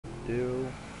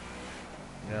do.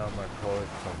 Now my car is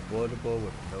convertible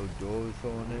with no doors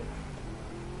on it.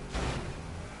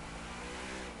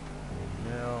 And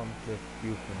now I'm just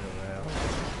goofing around.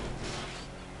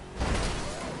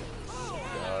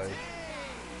 Guys.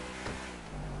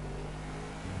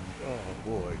 Oh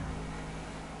boy.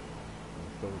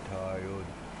 I'm so tired.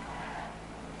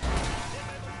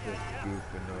 Just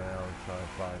goofing around trying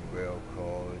to find rail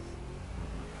cars.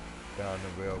 Found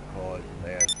the rail cars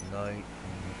last night.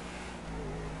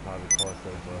 Probably cost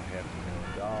over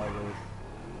 $500,000.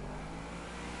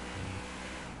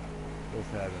 Just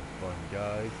having fun,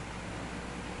 guys.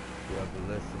 If you ever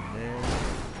listen in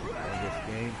on this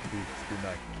game, please do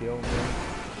not kill me.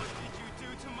 What did you do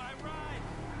to my ride?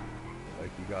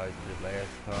 Like you guys did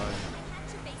last time.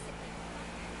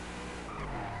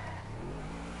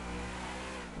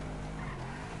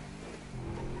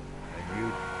 And you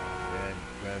and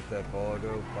Grand Theft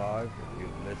Auto 5, if you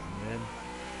listen in,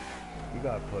 you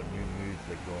gotta put new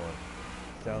music on.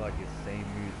 Sound like it's same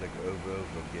music over and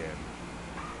over again.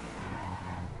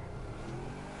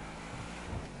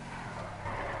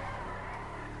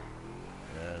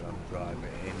 And I'm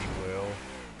driving anywhere.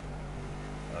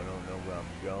 I don't know where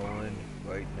I'm going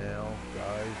right now,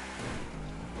 guys.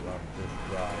 But I'm just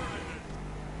driving.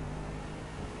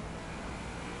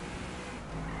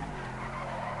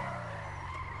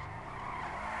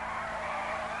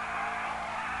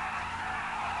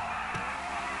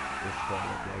 This one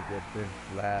is gonna get been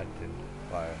flattened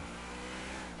by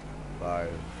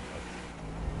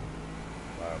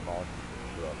a monster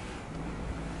truck.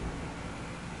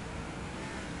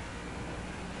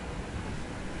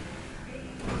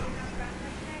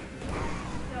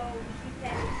 So she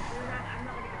said, I'm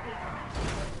not gonna get paid for that.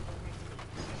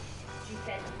 She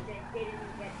said that they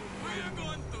didn't get the We are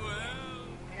going to hell.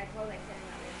 and I told her I said I'm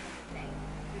not gonna come today.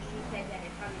 So she said that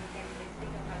if I'm gonna get this thing,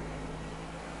 I'm not gonna.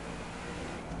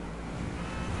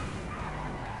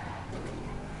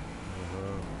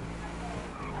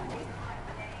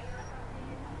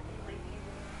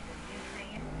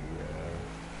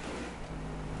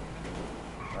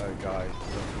 Alright guys,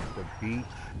 this is the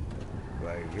beach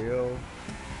right here.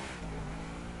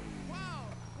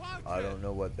 I don't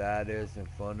know what that is in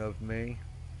front of me,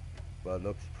 but it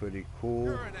looks pretty cool.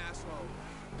 You're an asshole.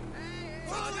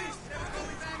 Police! We'll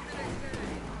be back the next day.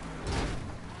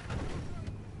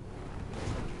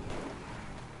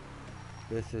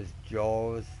 This is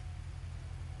Jaws.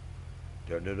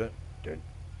 Dun dun dun dun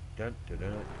dun dun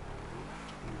dun.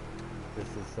 This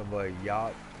is somebody's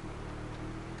yacht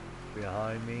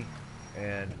behind me,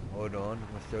 and hold on, I'm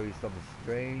gonna show you something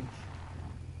strange.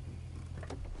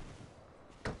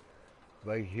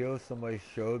 Right here, somebody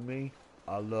showed me,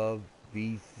 I love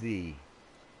VC.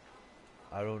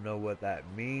 I don't know what that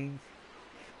means,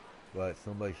 but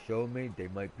somebody showed me they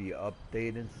might be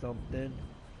updating something.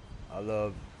 I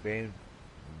love VZ.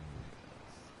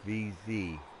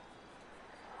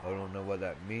 I don't know what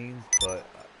that means, but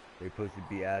they're supposed to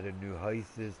be adding new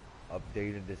heists,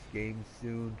 updating this game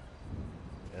soon,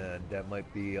 and that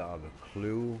might be a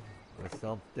clue or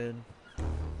something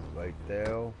right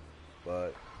there.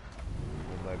 But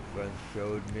when my friend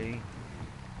showed me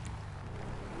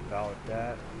about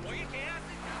that,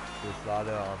 there's a lot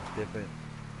of different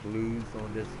clues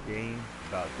on this game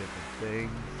about different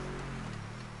things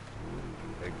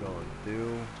they're going to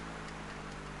do.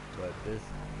 But this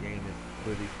game is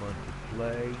pretty fun to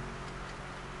play.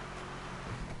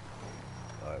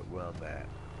 Alright, where I'm at.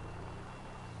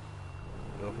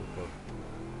 Looking for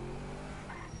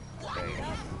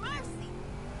things.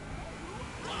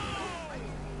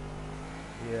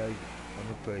 Yeah, I'm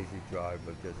a crazy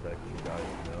driver, just let you guys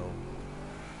know.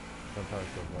 Sometimes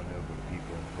I run over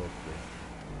people on purpose.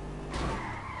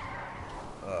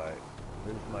 Alright,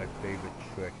 this is my favorite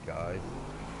trick, guys.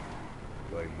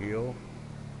 Right here.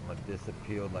 I'm gonna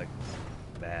disappear like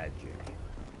magic.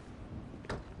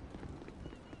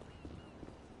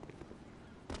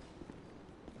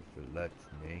 If it lets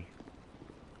me.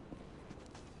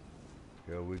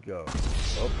 Here we go. Oh, it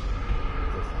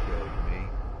just killed me.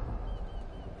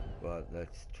 But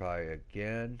let's try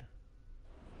again.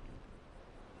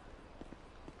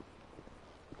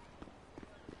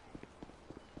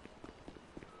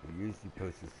 We usually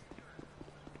post this.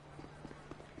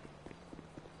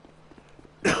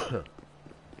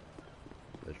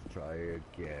 Let's try it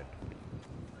again.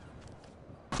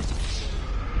 I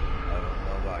don't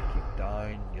know why I keep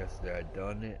dying. Yesterday I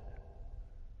done it.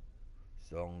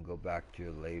 So I'm gonna go back to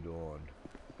it later on.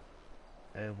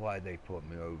 And why they put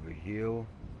me over here,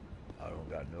 I don't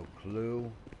got no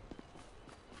clue.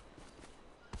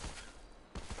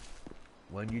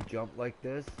 When you jump like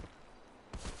this,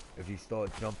 if you start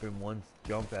jumping one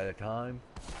jump at a time,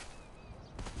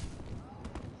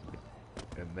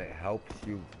 it helps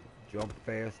you jump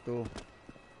faster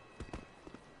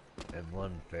and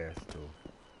run faster.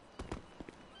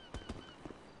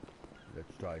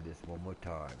 Let's try this one more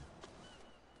time.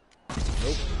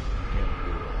 Nope, can't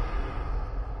do it.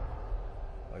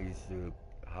 I used to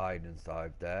hide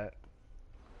inside that.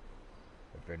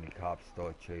 If any cops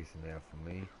start chasing after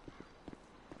me.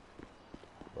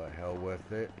 But hell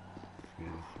with it.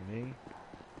 Excuse me.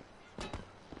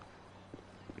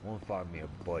 I want to find me a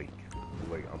bike.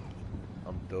 Wait,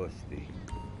 I'm thirsty.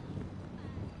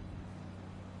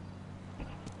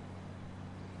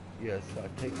 Yes,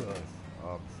 I take a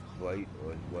Sprite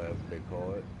or whatever they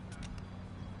call it.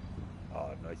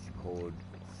 Nice cold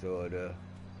soda.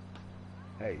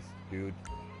 Hey, dude,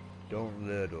 don't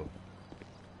little.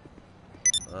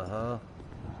 Uh-huh.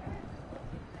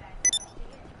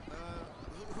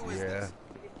 Who is Yeah. this?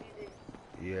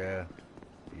 Yeah.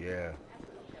 Yeah.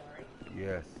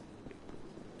 Yes.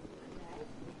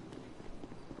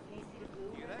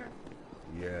 You there?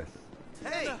 Yes.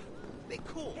 Hey! Be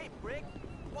cool! Hey, Brick!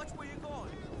 Watch where you're going!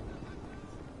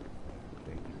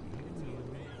 Thank you.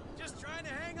 Just trying to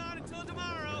hang on until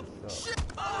tomorrow! Mess Shit!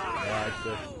 Yeah, it's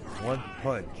just one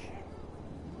punch.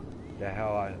 The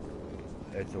hell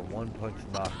it's a one punch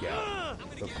knockout.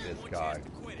 Look at this guy.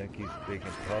 Think he's big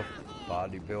and tough?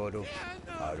 Bodybuilder?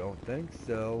 I don't think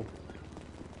so.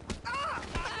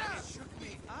 Shook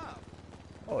me up!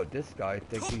 Oh, this guy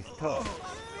thinks he's tough.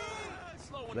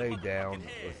 Lay down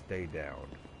or stay down.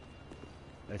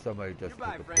 And somebody just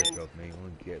took a picture of me.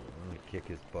 Let me kick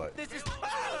his butt. This is...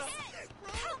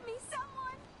 Help me,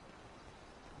 someone!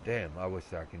 Damn, I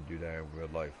wish I can do that in real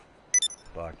life.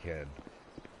 But I can.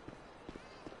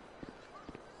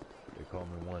 They call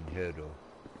me one hitter.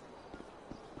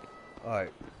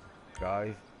 Alright,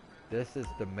 guys. This is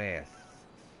the mask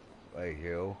right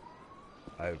here.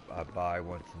 I buy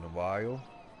once in a while.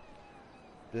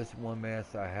 This one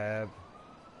mask I have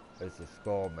is a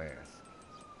skull mask.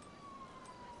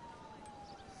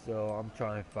 So I'm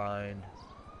trying to find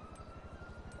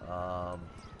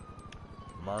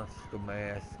monster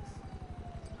masks.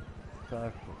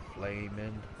 Trying for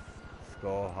flaming,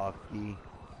 skull hockey,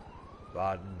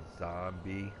 rotten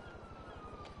zombie,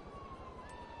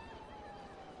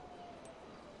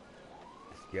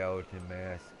 skeleton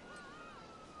mask,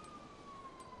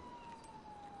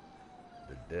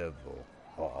 the devil.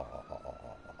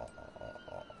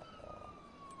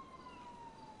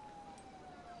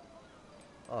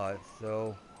 Alright,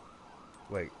 so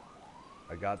wait.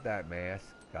 I got that mask,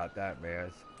 got that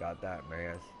mask, got that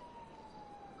mask.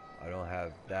 I don't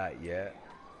have that yet.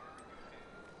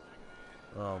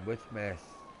 Which mask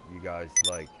you guys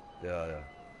like? The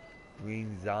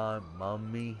green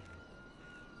mummy,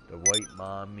 the white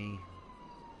mommy,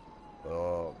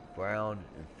 brown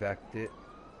infected,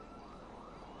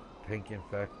 pink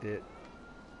infected,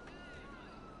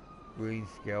 green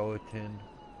skeleton,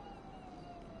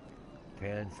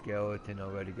 tan skeleton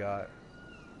already got,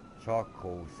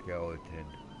 charcoal skeleton.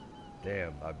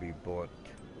 Damn, I'd be burnt.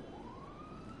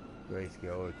 Gray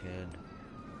skeleton.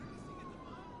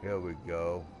 Here we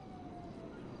go.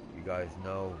 You guys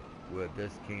know where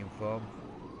this came from?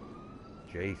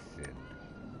 Jason.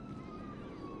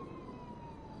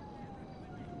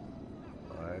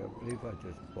 I believe I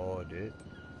just bought it.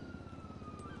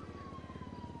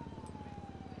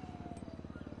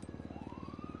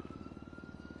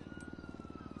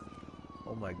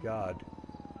 Oh my god.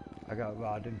 I got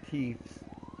rotten teeth.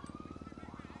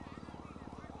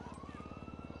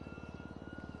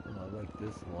 And I like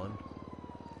this one.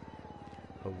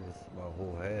 Covers my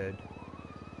whole head.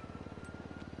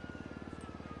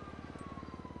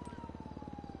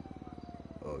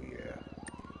 Oh yeah.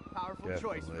 Powerful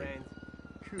choice, Definitely. friend.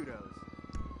 Kudos.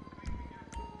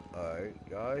 Alright,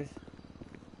 guys.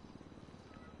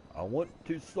 I want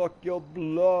to suck your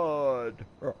blood.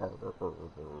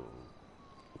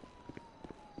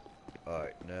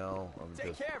 Alright, now I'm Take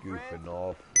just care, goofing friend.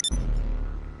 off.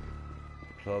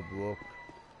 Club look.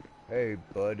 Hey,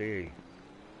 buddy.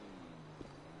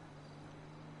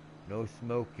 No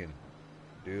smoking.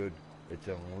 Dude, it's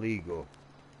illegal.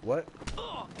 What?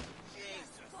 Oh,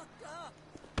 Jesus. Fucked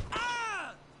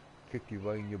up. Kick you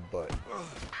right in your butt.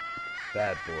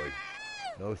 Bad boy.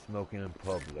 No smoking in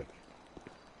public.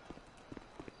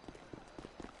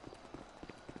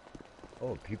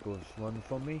 Oh, people just running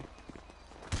from me?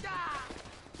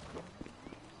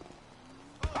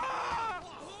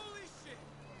 Holy shit.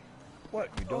 What,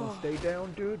 you don't stay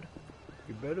down, dude?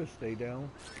 You better stay down.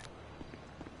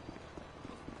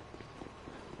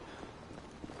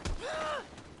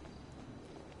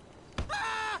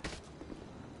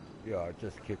 I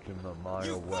just kicked him a mile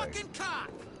You away. fucking cop!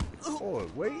 Oh,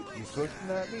 wait, you pushing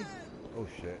at me? Oh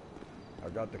shit. I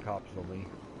got the cops on me.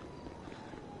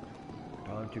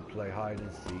 Time to play hide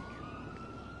and seek.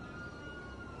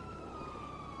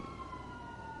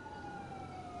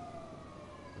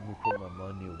 Let me put my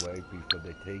money away before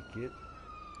they take it.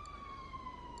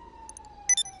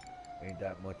 Ain't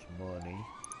that much money,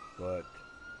 but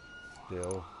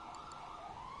still.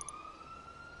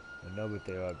 Another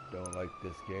thing I don't like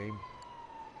this game,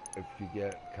 if you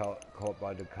get caught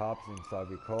by the cops inside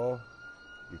your car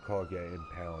get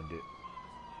impounded.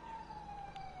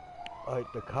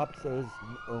 Alright, the cops are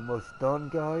almost done,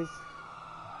 guys.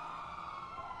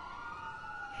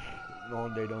 As long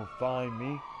as they don't find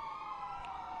me,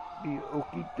 be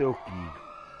okie dokie.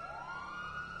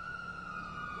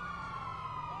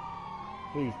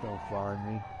 Please don't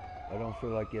find me. I don't feel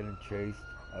like getting chased.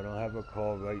 I don't have a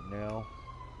call right now.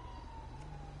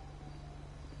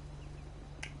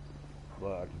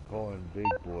 But I can call in Big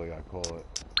Boy, I call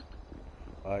it.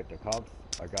 Alright, the cops,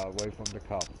 I got away from the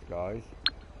cops, guys.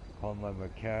 Call my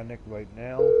mechanic right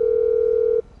now.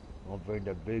 I'll bring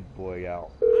the Big Boy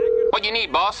out. What you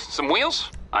need, boss? Some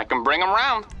wheels? I can bring them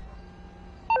round.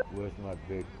 Where's my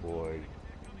Big Boy?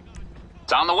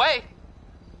 It's on the way.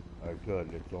 Alright,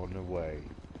 good, it's on the way.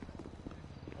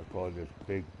 I call this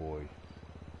Big Boy.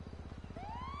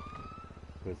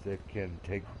 Because it can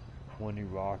take 20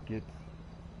 rockets.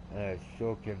 And it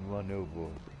sure can run over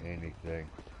anything.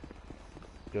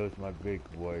 There's my Big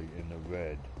Boy in the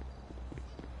red.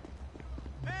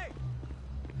 Hey!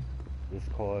 This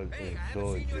car is Hey, I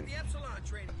haven't seen you at the Epsilon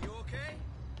training. You okay?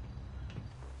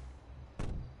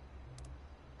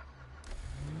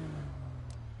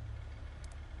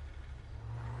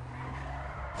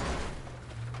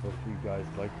 Hope you guys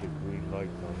like the green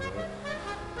lights on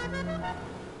there.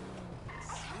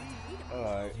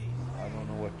 Alright, I don't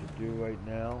know what to do right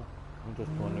now. I'm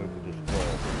just going over this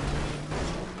car.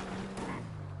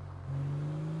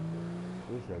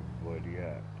 Where's everybody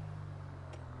at?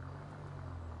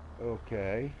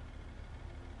 Okay.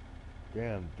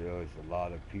 Damn, there's a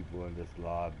lot of people in this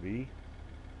lobby.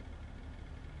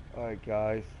 Alright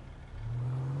guys.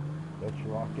 Let's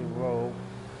rock and roll.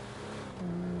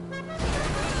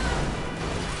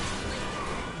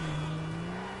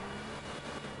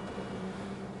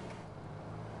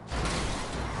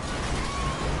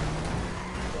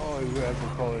 Whoever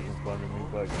cars in front of me,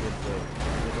 but get the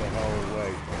hell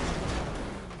away from me.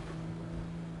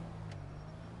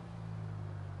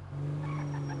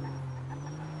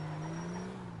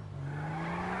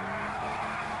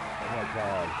 Oh my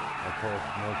god, I call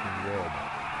smoking red.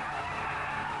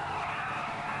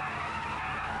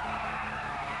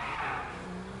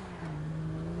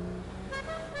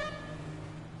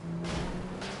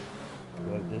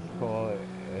 But this car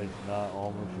is not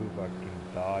armor proof. I can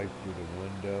dive through the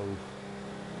windows,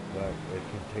 but it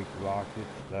can take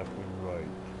rockets left and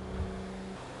right.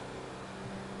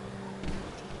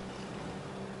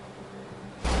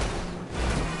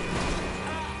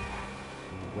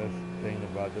 The best thing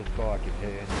about this car, I can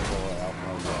hit any car out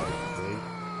my way. See?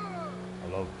 I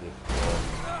love this car.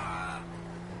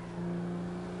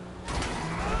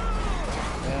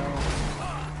 Now,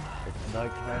 it's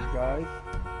nighttime, guys.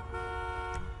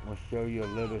 I'll show you a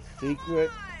little secret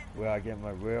where I get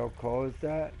my rail cars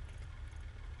at.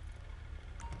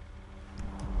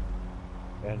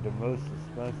 And the most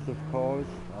expensive cars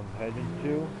I'm heading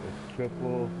to is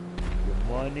triple your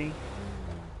money.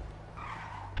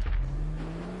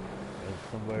 And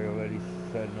somebody already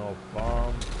setting off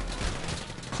bombs.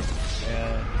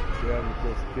 And whoever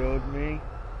just killed me,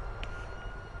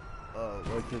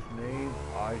 what's his name?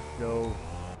 ISO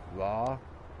Law.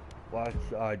 Watch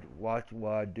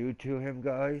what I do to him,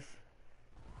 guys.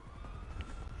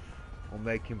 I'll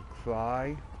make him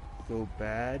cry so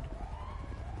bad.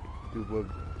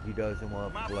 He doesn't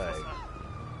want to play.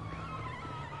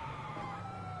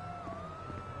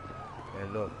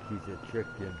 And look, he's a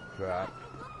chicken crap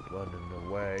running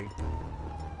away.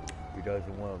 He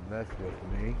doesn't want to mess with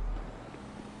me.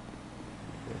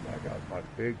 And I got my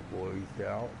big boys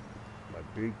out, my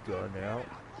big gun out.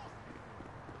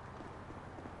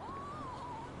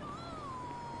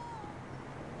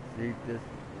 See, this is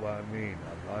what I mean.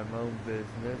 I mind my own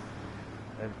business,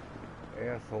 and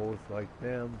assholes like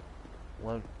them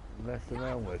want to mess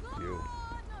around with you.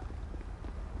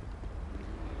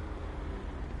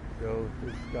 So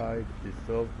this guy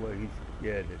deserves what he's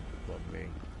getting from me.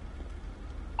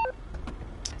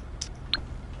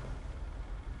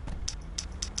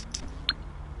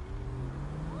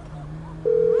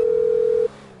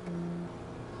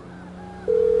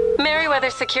 Merriweather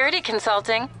Security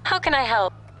Consulting. How can I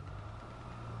help?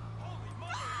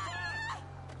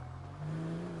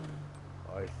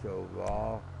 Why so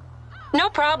raw? No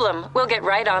problem. We'll get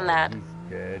right on that. He's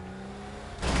dead.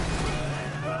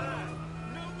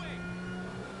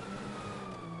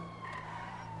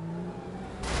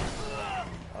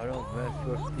 I don't mess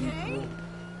with people,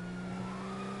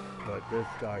 but this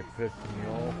guy pissed me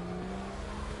off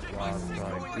while I'm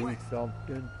trying to do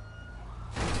something.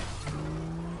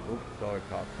 Oops, sorry,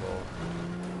 cop call.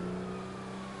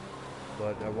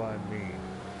 But that's what I mean.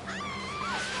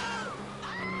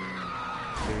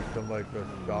 See, somebody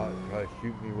just try to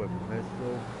shoot me with a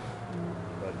missile,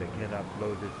 but they cannot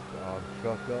blow this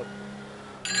truck up.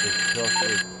 This truck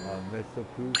is missile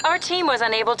proof. Our team was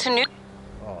unable to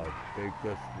Oh, they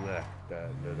just left that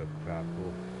little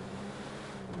crapple.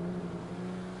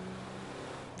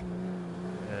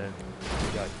 And we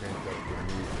got changed up the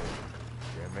music.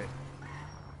 Damn it.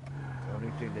 The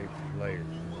only thing they play is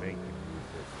making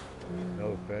music. No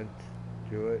offense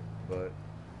to it, but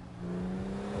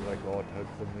I like all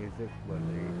types of music when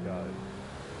they got it.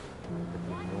 It's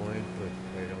annoying because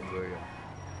they don't really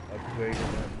upgrade it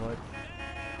that much.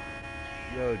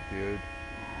 Yo, dude.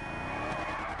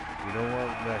 You don't want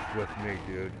to mess with me,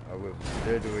 dude. I will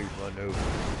literally run over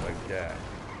you like that.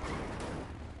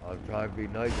 I'm trying to be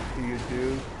nice to you,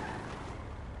 dude.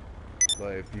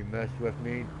 But if you mess with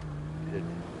me,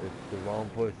 it's the wrong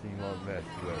person you want to mess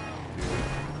with, dude.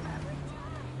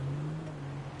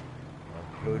 I'm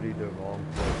totally the wrong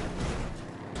person.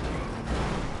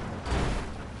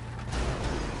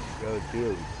 Yo,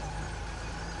 dude.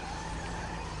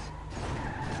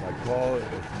 My car is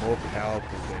more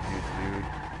powerful than you, dude.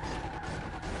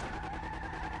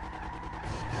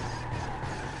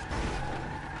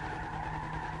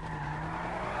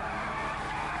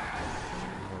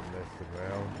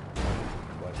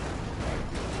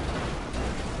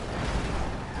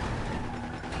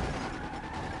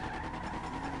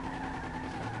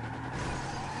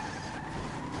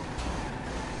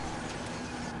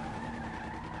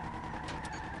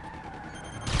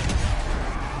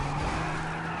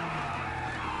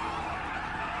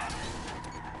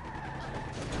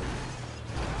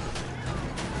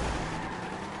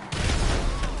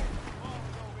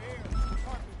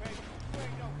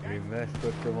 Messed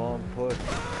with the wrong push.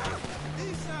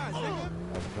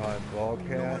 I'm trying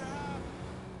broadcast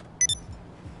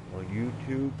on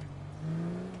YouTube.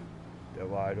 That's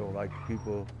why I don't like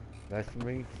people messing with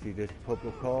me. See this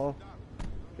purple car?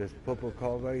 This purple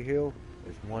car right here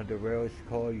is one of the rarest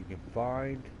cars you can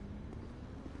find.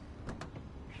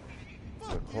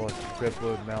 It costs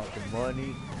triple amount of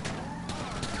money.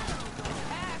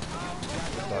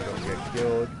 So I don't get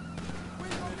killed.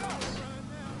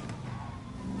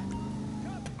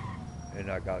 And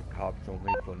I got cops on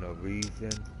me for no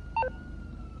reason.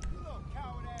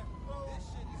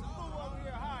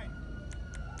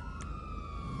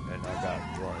 And I got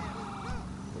run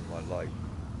for my life.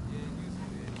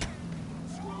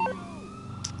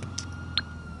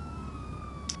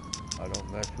 I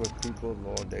don't mess with people,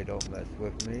 Lord, they don't mess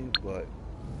with me, but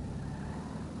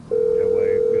the way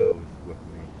it goes with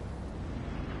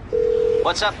me.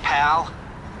 What's up, pal?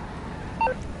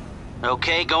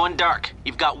 Okay, going dark.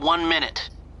 You've got 1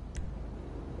 minute.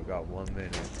 I got 1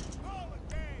 minute.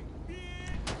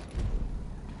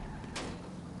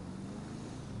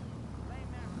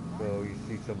 So you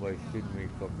see somebody shooting me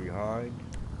from behind.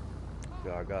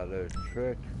 So I got a little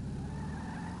trick.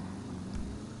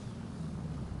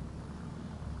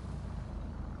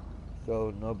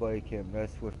 So nobody can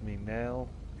mess with me now.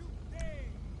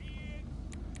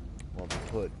 I'm gonna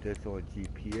put this on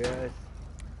GPS.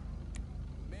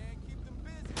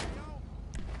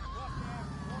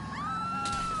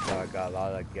 So I got a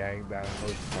lot of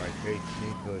gangbangers trying to chase me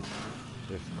because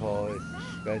this car is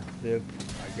expensive.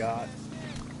 I got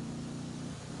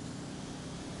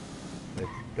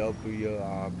it's double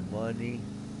your money.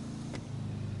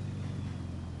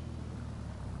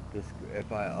 This,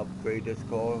 if I upgrade this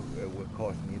car, it would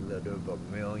cost me a little over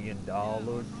 $1 million.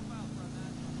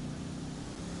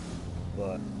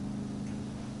 But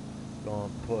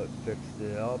gonna fix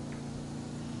it up,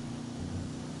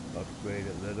 upgrade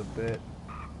it a little bit.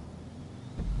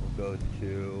 We'll go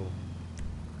to,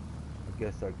 I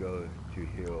guess I go to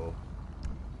Hill.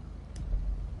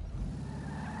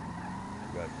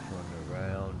 Got to turn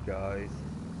around, guys.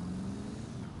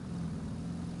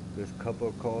 There's a couple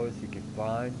of cars you can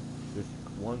find. There's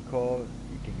one car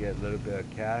you can get a little bit of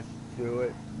cash to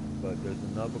it, but there's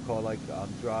another car like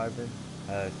I'm driving,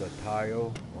 has a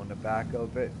tire on the back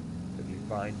of it. If you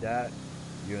find that,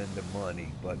 you're in the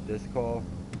money. But this car,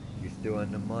 you're still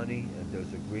in the money. And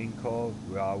there's a green car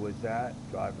where I was at,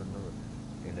 driving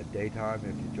in the daytime.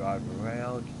 If you drive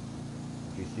around,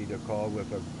 If you see the car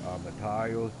with a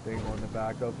tile thing on the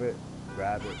back of it,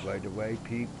 grab it right away,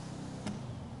 peeps.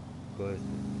 Because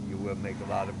you will make a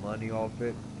lot of money off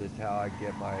it. This is how I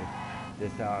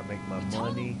make my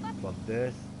money from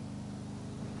this.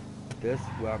 This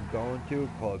where I'm going to,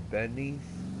 called Benny's.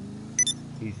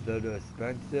 He's a little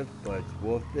expensive, but it's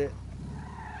worth it.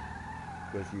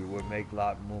 Because you will make a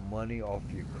lot more money off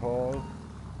your car.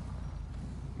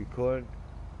 Your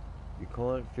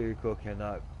current vehicle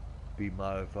cannot be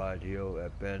modified here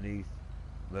at Benny's.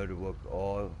 Motor work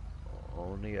all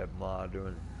only at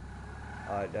modern.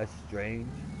 Alright, that's strange.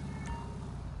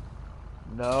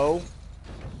 No.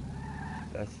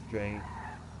 That's strange.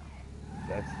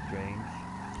 That's strange.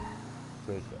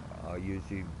 Because I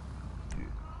usually do.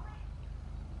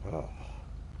 Oh,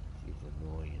 she's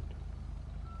annoying.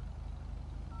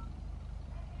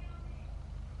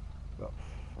 Oh,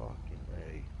 fucking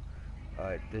A.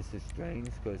 Alright, this is strange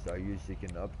because I usually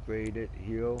can upgrade it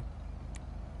here.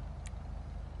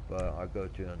 But I go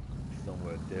to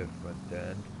somewhere different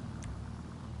then.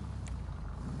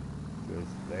 Because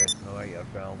last night I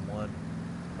found one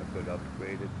I could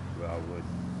upgrade it where I was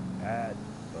at,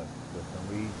 but for some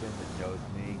reason it tells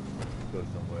me to go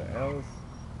somewhere else.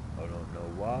 I don't know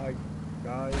why,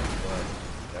 guys, but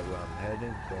that's where I'm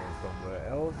heading, going somewhere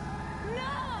else.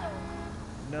 No!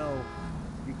 No!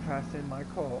 You crashed in my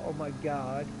car. Oh my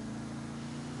god.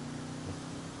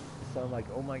 It sounds like,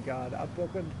 oh my god, I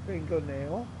broke a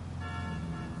fingernail.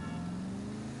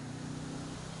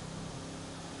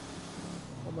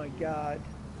 Oh my god,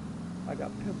 I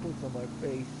got pimples on my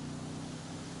face.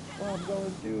 What I'm gonna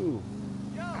do?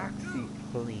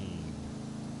 OxyClean.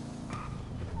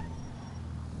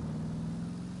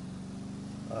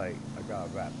 Alright, I got a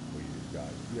rap for you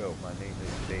guys. Yo, my name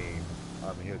is Dave.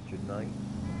 I'm here tonight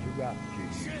to rap to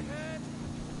you.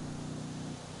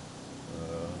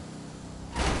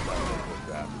 My local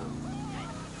rapper.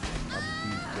 I'm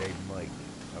DJ Mike.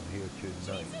 I'm here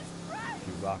tonight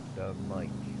to rock the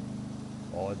mic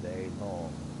all day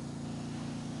long.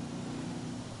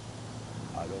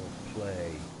 I don't play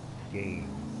games.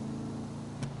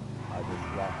 I just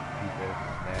rock people's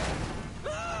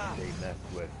mouths. They mess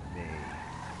with me.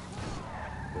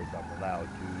 Because I'm allowed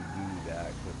to do that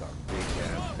because I'm big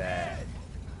and bad.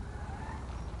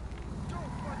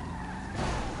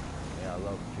 And I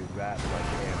love to rap like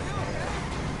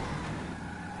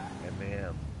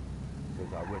Eminem.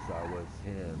 Because I wish I was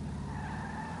him.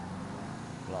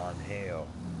 Blonde hair.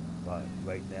 But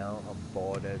right now I'm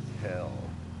bald as hell.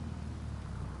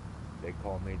 They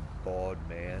call me bald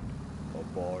man or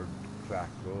bald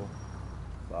cracker.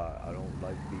 But I don't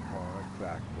like to be called a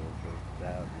cracker because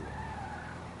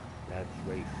that's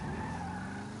racist.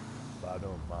 But I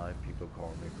don't mind people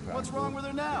calling me cracker. What's wrong with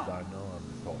her now? Because I know I'm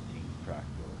talking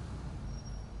cracker.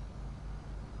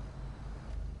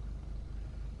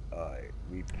 Alright,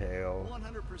 repair.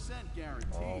 100%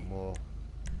 guaranteed. Armor.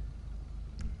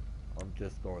 I'm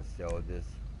just gonna sell this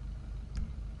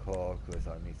car because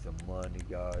I need some money,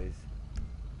 guys.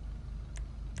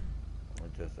 I'm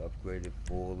gonna just upgrade it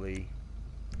fully.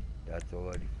 That's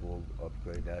already full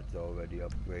upgrade. That's already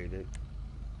upgraded.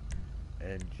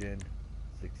 Engine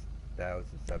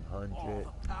 6,700.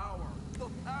 Oh, the power! The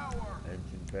power!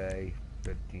 Engine bay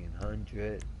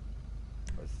 1,500.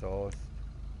 Exhaust.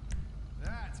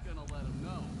 That's gonna let him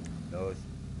know. No,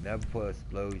 never put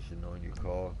explosion on your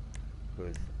car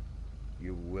because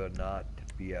you will not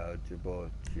be eligible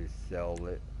to sell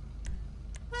it.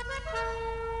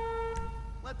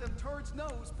 Let them turds know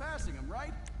who's passing him,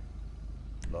 right?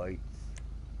 Lights,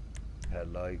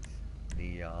 headlights,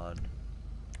 neon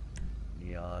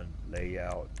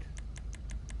layout.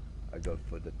 I go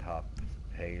for the top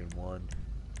paying one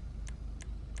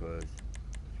because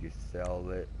if you sell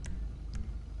it,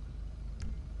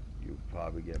 you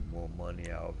probably get more money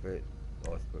out of it.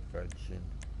 Loss prevention,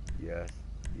 yes.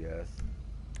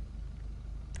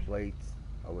 Plates,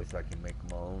 I wish I could make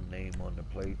my own name on the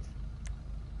plates.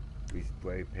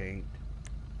 Spray paint,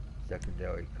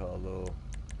 secondary color.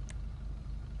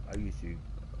 I usually,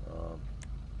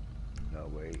 no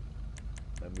wait,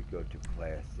 let me go to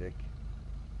classic.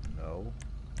 No,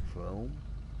 chrome.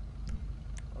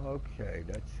 Okay,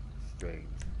 that's strange.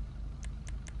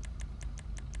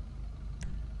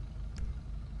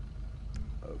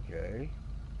 Okay.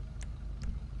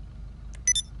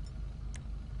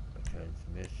 A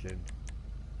transmission.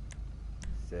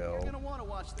 Cell. You're gonna want to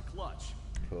watch the clutch.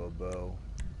 Turbo.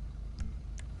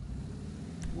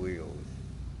 Wheels.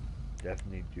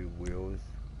 Definitely do wheels.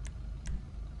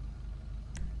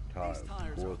 Tire, These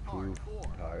tires are bulletproof,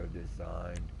 hardcore. tire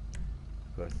design,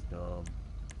 custom,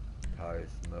 tire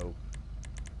smoke.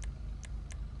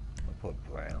 I put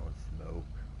brown smoke.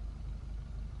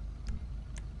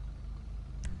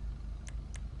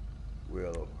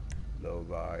 Wheel low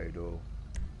rider.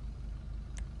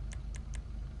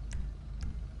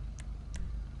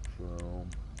 Chrome.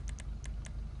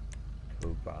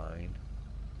 Turbine.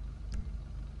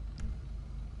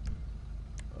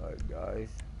 Alright guys.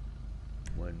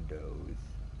 Windows.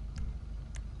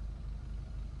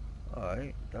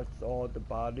 Alright, that's all the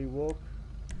body work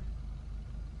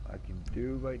I can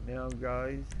do right now,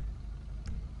 guys.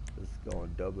 Let's go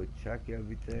and double check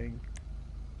everything.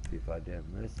 See if I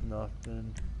didn't miss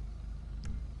nothing.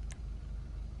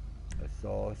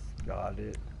 Exhaust, got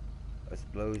it.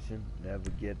 Explosion, never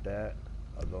get that.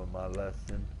 I learned my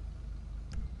lesson.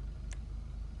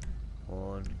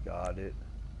 Horn, got it.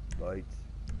 Lights,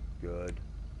 good.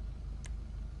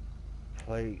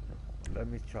 Plate, let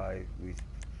me try.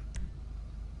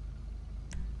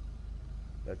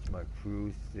 That's my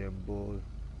cruise symbol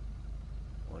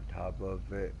on top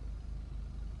of it.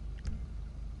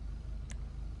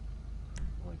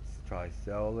 Let's try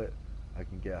sell it. I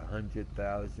can get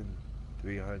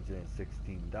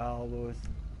 $100,316.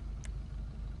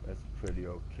 That's pretty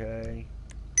okay.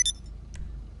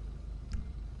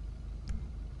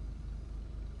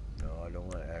 No, I don't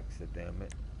want to exit, damn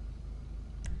it.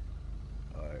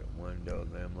 Alright, window,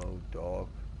 limo, dark.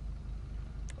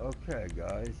 Okay,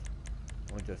 guys.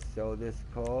 I'm gonna just sell this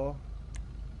car.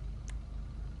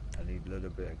 I need a little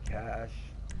bit of cash.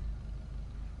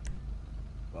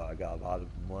 But I got a lot of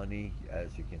money,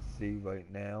 as you can see right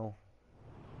now.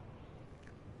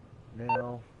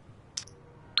 Now,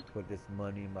 put this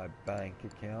money in my bank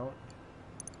account.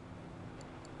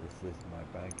 This is my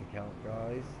bank account,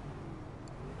 guys.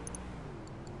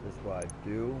 This is what I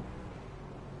do.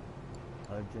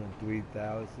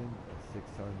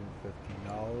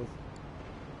 $103,615.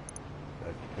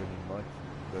 That's pretty much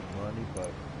good money, but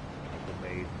I could have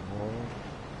made more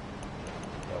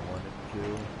if I wanted to.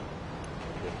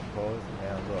 This close.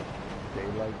 Now look,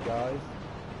 daylight, guys.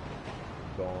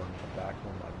 Going back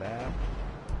on my map.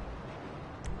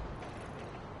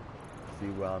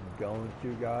 See where I'm going to,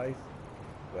 guys.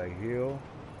 Right here.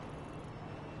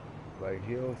 Right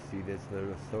here. See this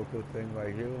little circle thing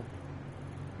right here?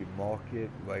 You mark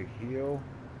it right here.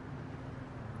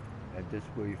 And this is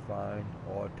where you find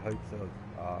all types of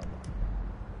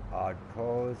odd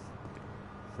cars.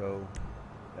 So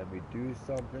let me do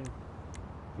something.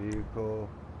 Vehicle.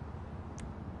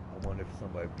 I wonder if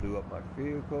somebody blew up my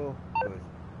vehicle, because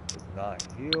it's not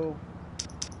here. So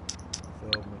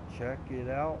I'm gonna check it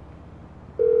out.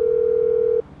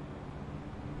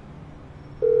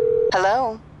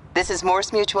 Hello, this is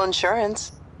Morse Mutual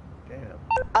Insurance. Damn.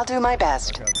 I'll do my I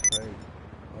best. got paid.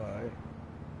 Alright.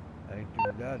 I ain't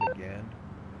doing that again.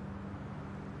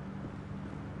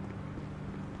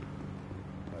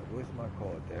 Alright, where's my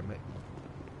car, damn it?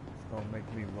 It's gonna make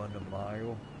me run a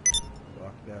mile.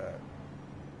 Fuck that.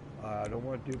 I don't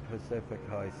want to do Pacific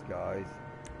Heist, guys.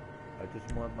 I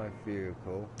just want my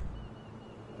vehicle.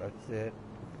 That's it.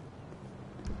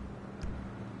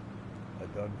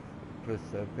 I've done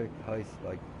Pacific Heist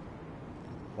like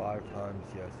 5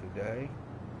 times yesterday.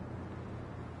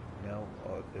 Now,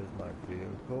 oh, there's my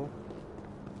vehicle.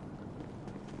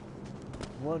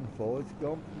 Run, Forrest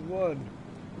Gump, run!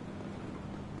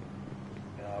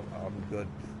 Yeah, I'm good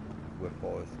with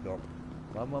Forrest Gump.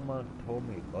 My mama told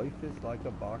me life is like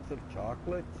a box of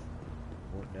chocolates.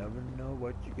 We'll never know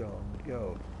what you're gonna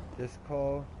go. This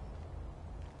car,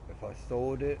 if I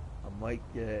sold it, I might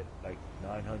get like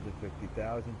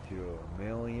 950,000 to $1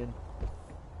 million.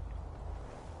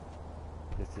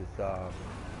 This is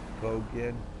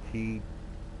Logan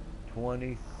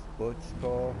T20 sports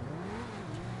car.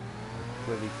 It's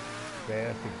pretty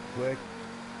fast and quick.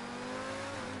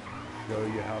 Show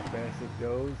you how fast it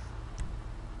goes.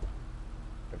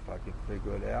 If I can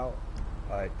figure it out.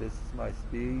 Alright, this is my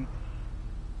speed.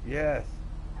 Yes.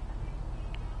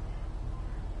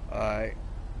 Alright.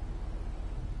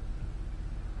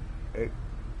 It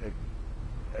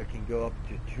can go up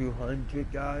to 200,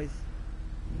 guys.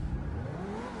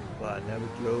 But I never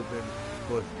drove in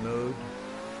sports mode.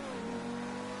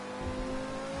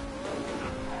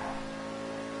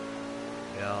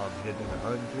 Now I'm hitting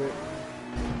 100.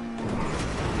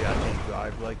 Yeah, I can't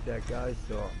drive like that, guys,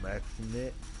 so I'm maxing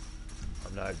it.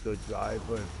 I'm not a good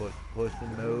driver in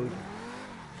first-person mode.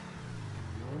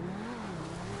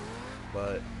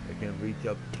 But it can reach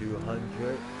up to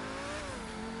 200.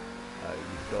 You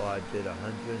saw I did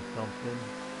 100 something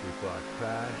before I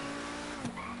crashed.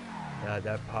 Now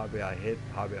that probably I hit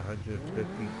probably 150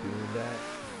 doing that.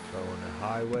 So on the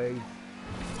highways,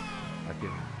 I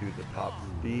can do the top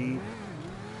speed.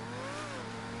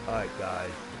 Alright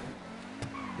guys,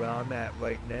 where I'm at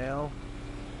right now.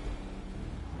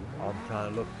 I'm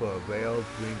trying to look for a rail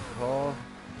green car.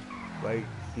 Right,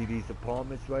 see these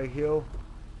apartments right here?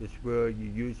 This is where you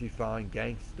usually find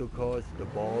gangster cars, the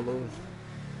ballers.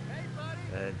 Hey,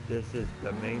 buddy. And this is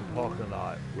the main parking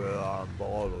lot where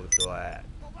ballers are at.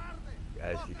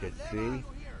 As you can see,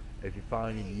 if you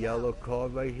find a yellow car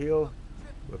right here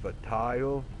with a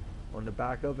tire on the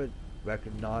back of it,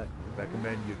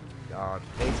 recommend you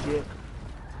take it.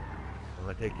 I'm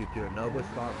gonna take you to another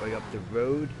spot right up the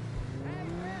road.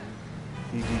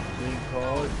 See these green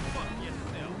cars?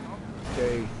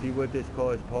 Okay, see where this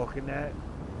car is parking at?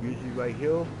 Usually right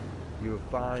here, you will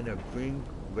find a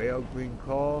rail green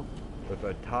car with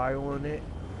a tire on it.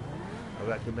 I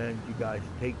recommend you guys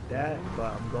take that,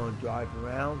 but I'm going to drive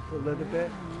around for a little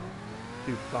bit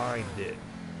to find it.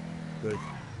 Because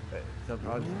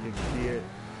sometimes you can see it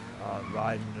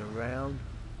riding around.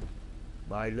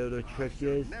 My little trick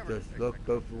is just look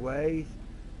both ways.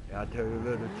 And I'll tell you a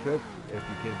little trick. If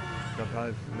you can,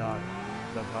 sometimes you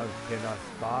cannot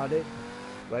spot it.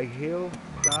 Right here,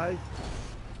 guys,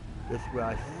 this is where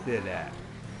I sit at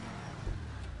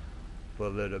for a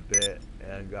little bit.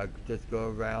 And I just go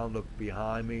around, look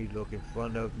behind me, look in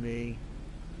front of me.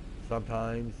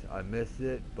 Sometimes I miss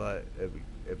it, but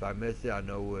if I miss it, I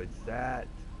know where it's at.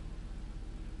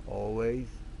 Always.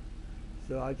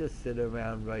 So I just sit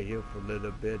around right here for a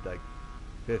little bit, like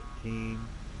 15,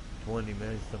 20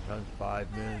 minutes, sometimes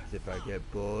 5 minutes. If I get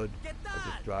bored, I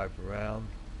just drive around.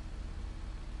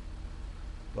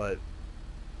 But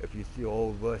if you see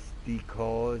old rusty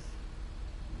cars,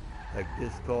 like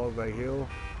this car right here,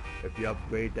 if you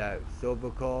upgrade that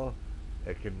silver car,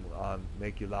 it can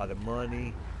make you a lot of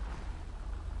money.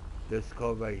 This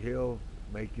car right here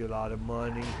make you a lot of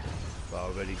money. I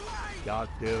already got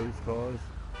those cars.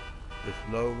 This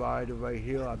lowrider right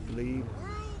here, I believe,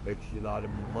 makes you a lot of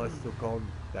muscle car.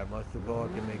 That muscle car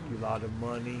can make you a lot of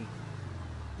money.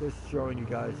 Just showing you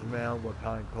guys around what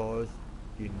kind of cars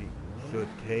you should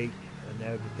take and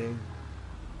everything.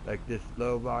 Like this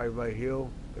lowrider right here,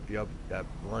 that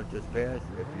one just passed,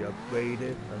 if you upgrade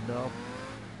it enough,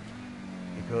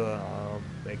 you could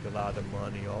make a lot of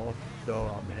money off. So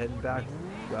I'm heading back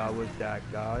where I was at,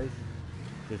 guys.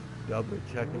 Just double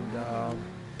checking the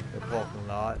parking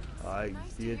lot. You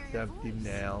see it's empty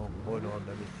now. Hold on,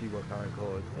 let me see what kind of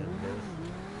cars in this.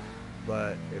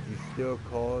 But if you steal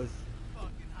cars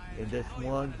in this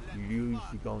one, you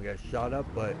usually gonna get shot up.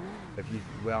 But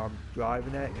where I'm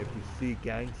driving at, if you see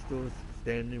gangsters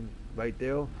standing right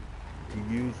there, you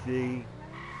usually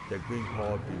the green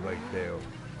car will be right there.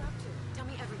 Tell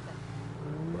me everything.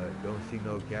 But don't see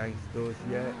no gangsters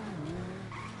yet.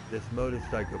 This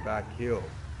motorcycle back here,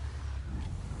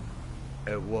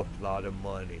 it worth a lot of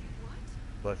money.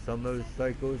 But some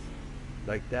motorcycles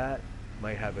like that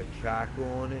might have a tracker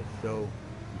on it, so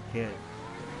you can't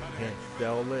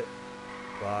sell it.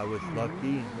 But I was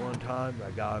lucky one time,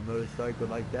 I got a motorcycle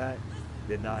like that,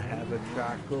 did not have a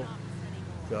tracker,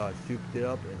 so I souped it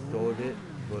up and sold it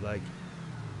for like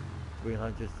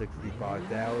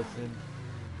 $365,000.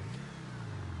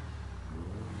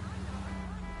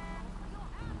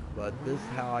 But this is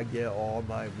how I get all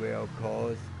my rail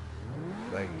cars.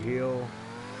 Right here,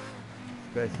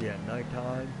 especially at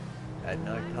nighttime. At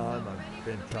nighttime, I've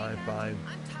been trying to find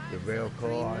the rail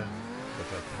car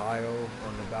with a tire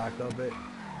on the back of it.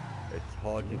 It's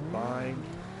hard to find.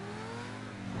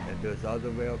 And there's other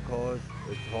rail cars,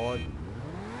 it's hard.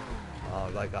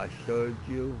 Like I showed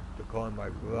you, the car in my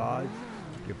garage,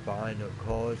 you can find the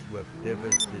cars with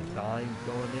different designs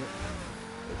on it.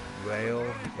 It's rail,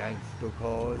 gangster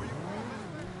cars.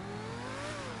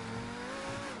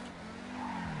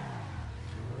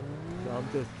 So I'm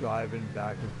just driving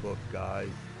back and forth,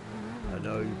 guys. I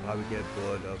know you probably get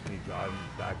bored of me driving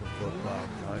back and forth, but I'm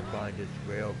trying to find this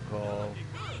rail car.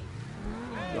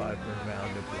 I'm driving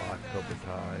around the block a couple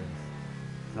times.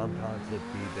 Sometimes it'll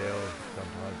be there,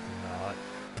 sometimes it's not.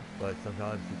 But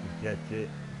sometimes you can catch it.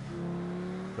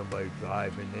 Somebody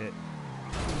driving it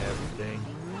and everything.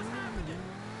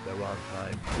 That's what I'm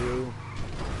trying to do.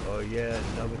 Oh yeah,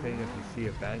 another thing, if you see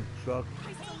a bank truck,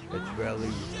 it's rarely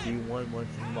you see one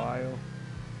once in a while.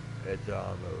 It's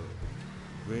a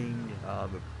green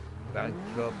bank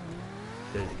truck,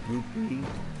 says Groupie,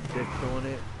 6 on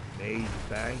it, Maze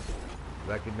Bank.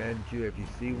 Recommend you, if you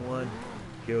see one,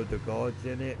 kill the guards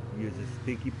in it, use a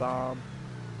sticky bomb,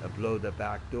 and blow the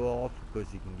back door off,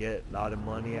 because you can get a lot of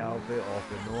money out of it,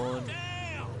 off and on.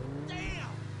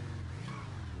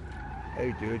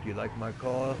 Hey dude, you like my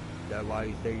car? Is that why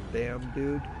you say damn,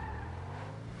 dude?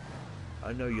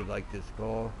 I know you like this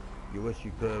car. You wish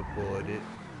you could afford it.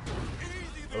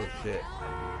 Oh shit.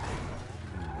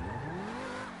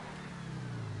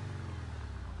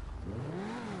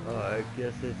 I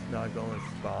guess it's not gonna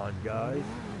spawn, guys,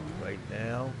 right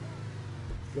now.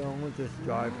 So I'm gonna just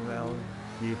drive around,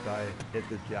 see if I hit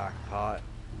the jackpot.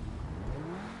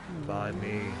 Find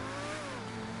me.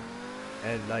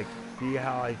 And like, see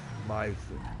how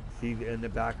see in the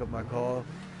back of my car,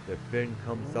 the fin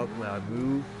comes up when I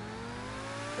move.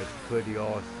 It's pretty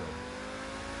awesome.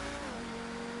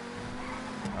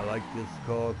 I like this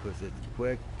car because it's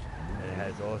quick and it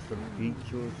has awesome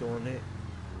features on it.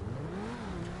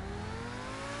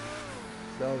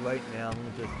 So right now I'm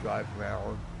gonna just drive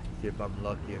around, see if I'm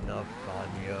lucky enough to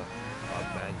find me a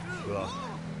bank truck.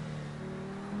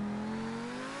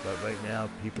 But right now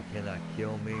people cannot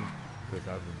kill me because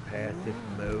I'm in passive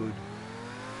mode.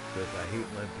 Because I hate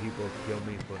when people kill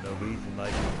me for no reason,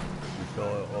 like you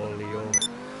saw earlier.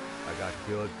 I got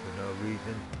killed for no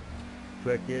reason.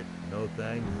 Cricket, no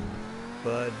thanks.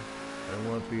 Bud, I don't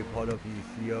want to be a part of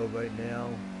UCO right now.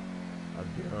 I'm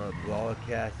doing a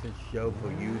broadcasting show for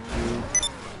YouTube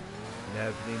and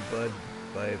everything, Bud.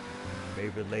 But if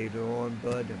maybe later on,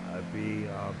 Bud, I'll be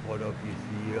part of your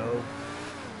CEO,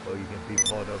 or you can be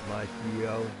part of my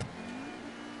CEO.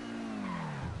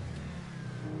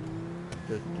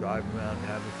 Just driving around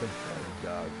having some fun,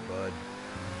 guys, Bud.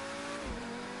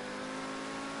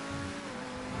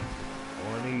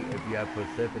 Only if you have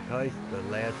Pacific Heist, the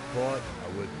last part,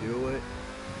 I would do it.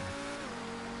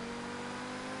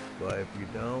 But if you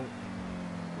don't,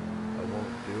 I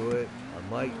won't do it. I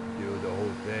might do the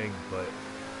whole thing, but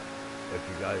if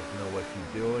you guys know what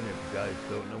you're doing, if you guys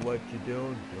don't know what you're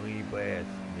doing, don't even ask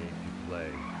me if you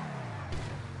play.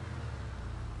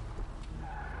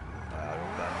 I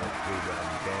don't got much food that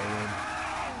I'm gaining,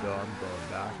 so I'm going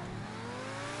back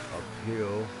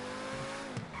uphill.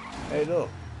 Hey look,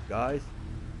 guys,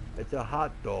 it's a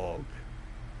hot dog.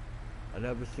 I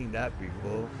never seen that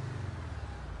before.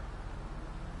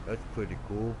 That's pretty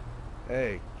cool.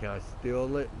 Hey, can I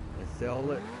steal it and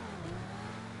sell it?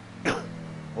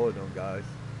 Hold on, guys.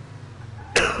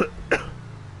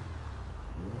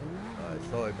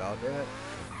 Sorry about that.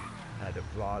 Had a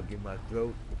frog in my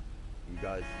throat. You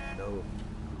guys know,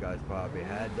 you guys probably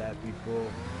had that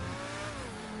before.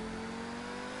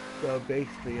 So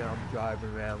basically I'm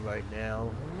driving around right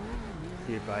now,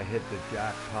 see if I hit the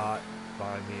jackpot,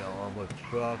 find me an armored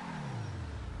truck.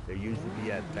 They used to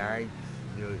be at banks,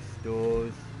 near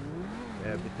stores,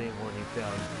 everything. Only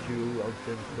found 2 of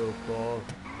them so far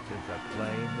since I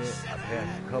claimed it. I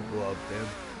passed a couple of them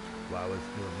while I was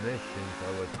doing missions.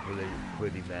 I was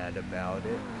pretty mad about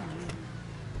it.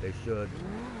 They should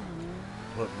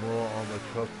put more armored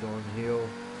trucks on here.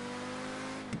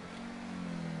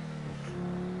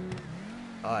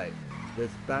 Alright,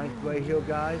 this bank right here,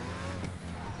 guys,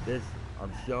 this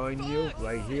I'm showing you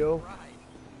right here.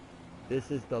 This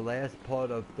is the last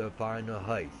part of the final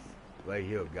heist right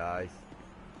here, guys.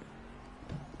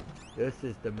 This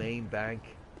is the main bank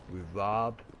we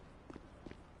rob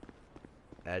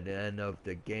at the end of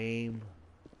the game.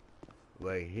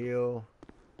 Right here,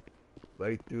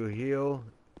 right through here,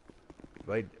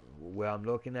 right where I'm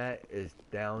looking at is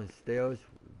downstairs,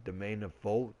 the main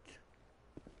vault.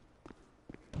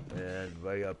 And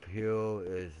right up here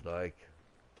is like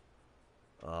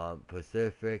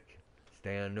Pacific,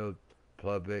 Standard,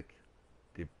 Public.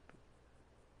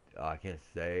 I can't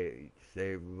say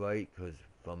it right because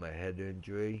from a head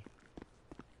injury.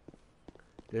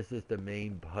 This is the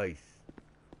main heist.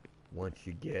 Once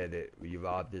you get it, you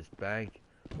rob this bank.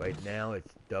 Right now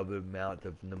it's double amount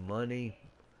of the money.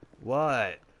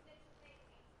 What?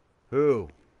 Who?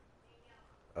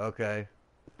 Okay.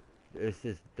 This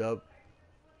is double.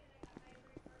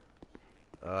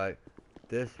 Alright,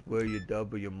 this where you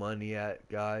double your money at,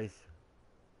 guys.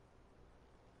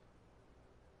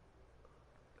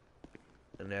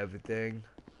 And everything.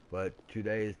 But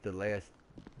today is the last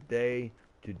day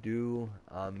to do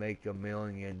make $1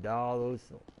 million.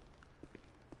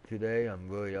 Today, I'm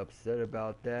really upset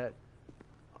about that.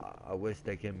 I wish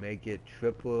they can make it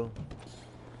triple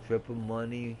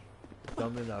money.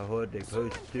 Something I heard they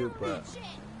supposed to, but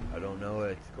I don't know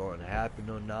if it's going to happen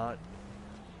or not.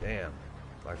 Damn.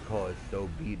 My car is so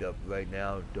beat up right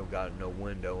now, don't got no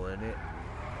window in it.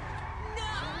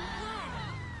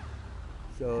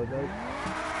 So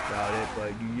that's about it,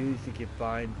 but you usually can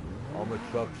find armored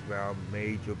trucks around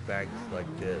major banks like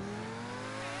this.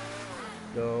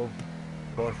 So,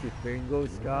 cross your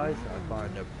fingers, guys, I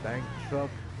find a bank truck,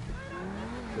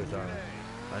 because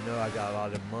I know I got a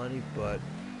lot of money, but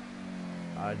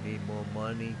I need more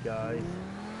money, guys.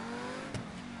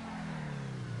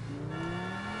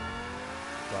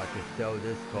 So I can sell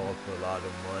this car for a lot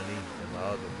of money and my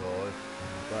other cars,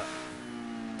 but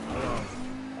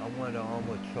I want an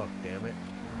armored truck, damn it.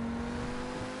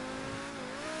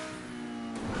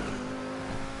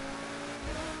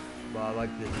 But I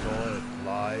like this car. It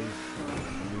flies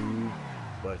smooth,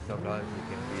 but sometimes it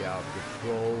can be out of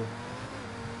control.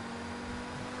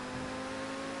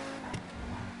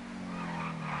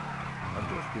 I'm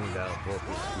just doing that on purpose to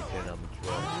pretend I'm a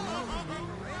truck.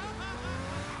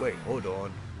 Wait, hold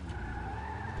on.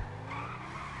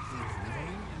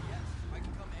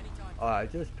 I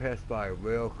just passed by a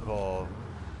rail car,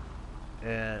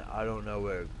 and I don't know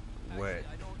where it went.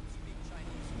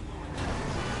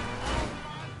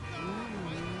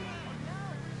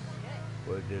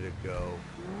 Where did it go?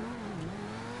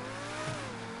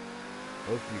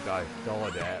 Hope you guys saw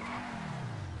that.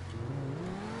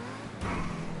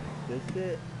 This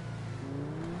it?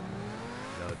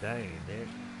 No, that ain't it.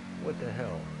 What the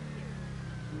hell?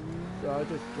 So I'll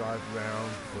just drive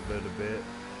around for a little bit.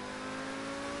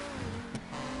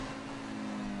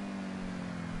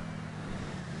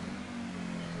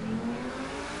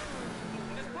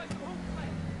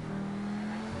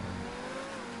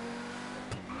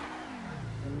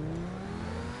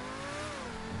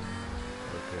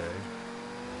 Okay.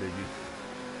 So you...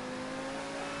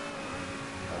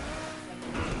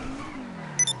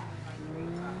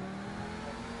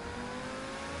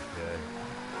 Okay.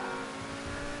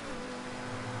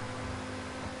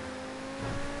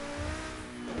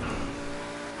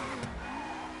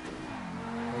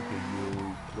 Okay, you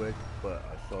quick, but I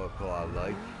saw a car I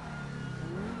like.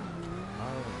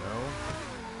 I don't know.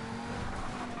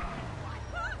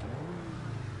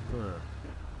 Huh.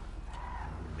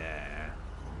 Nah.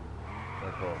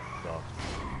 That car sucks.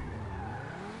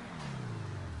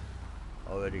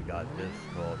 Already got this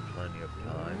car plenty of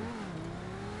time.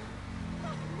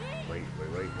 Wait.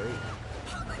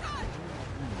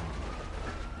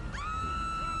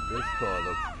 This car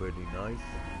looks pretty nice.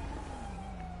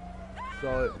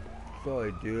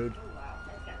 Sorry, dude.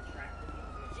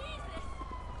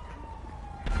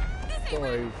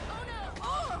 Sorry.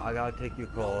 I gotta take your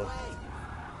calls.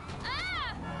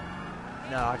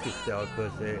 Nah, I can sell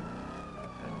pussy.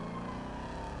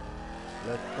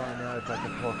 Let's find out if I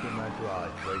can park in my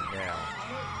garage right now.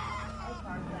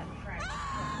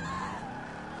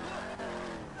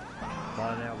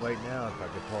 Find out right now if I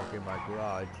can park in my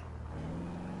garage.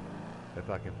 If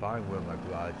I can find where my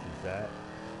garage is at.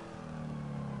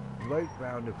 Right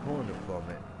round the corner from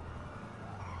it.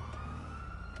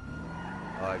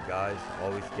 Alright guys,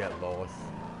 always get lost.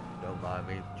 Don't mind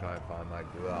me trying to find my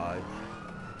garage.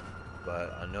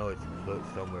 But I know it's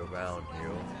somewhere around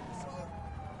here.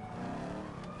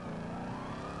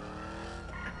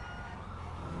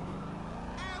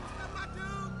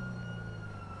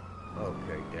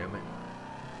 Okay, damn it.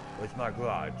 Where's my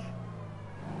garage?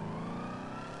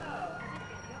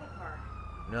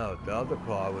 No, the other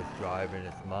car I was driving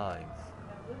is mine.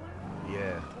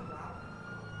 Yeah.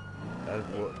 That's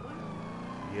what.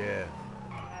 Yeah.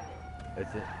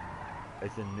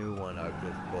 It's a new one I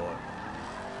just bought.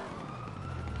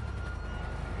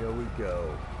 Here we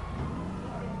go.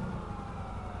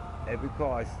 Every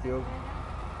car I steal.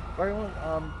 Right on.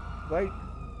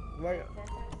 Right.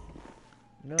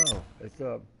 No, it's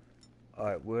up.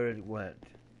 Alright, where it went?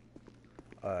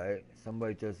 Alright,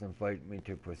 somebody just invited me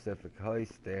to Pacific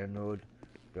Heights, Standard.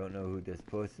 Don't know who this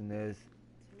person is.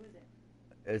 Who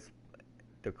is it?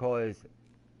 The car is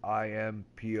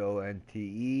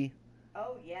IMPONTE.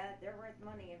 Oh yeah, they're worth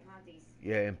money in Pontes.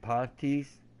 Yeah, in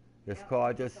Pontes. This car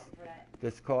I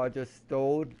just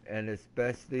stole, and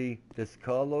especially this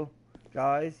color,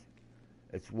 guys.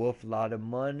 It's worth a lot of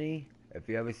money. If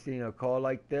you ever seen a car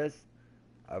like this,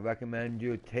 I recommend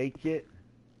you take it.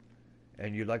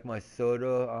 And you like my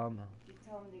soda, Did you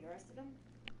tell them the rest of them?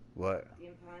 What? The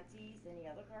Impantes, any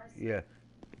other cars?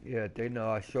 Yeah, they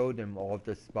know. I showed them all of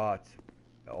the spots,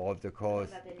 all of the cars.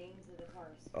 What about the names of the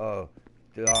cars? Oh,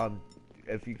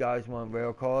 if you guys want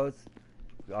rail cars,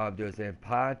 there's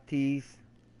Impantes,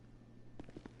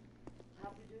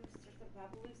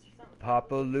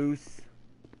 Papaloose,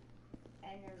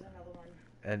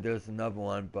 and there's another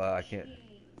one, but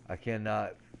I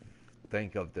cannot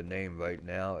think of the name right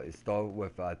now. It started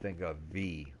with, I think, a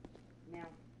V. No.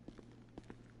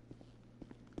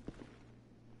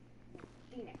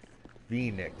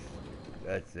 Phoenix.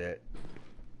 That's it.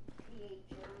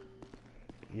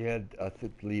 Yeah, I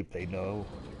believe they know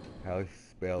how to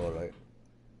spell it right.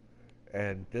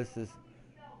 And this is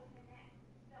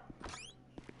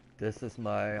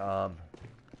my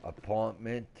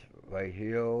apartment right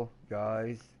here,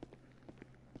 guys.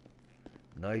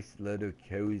 Nice little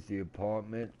cozy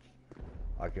apartment.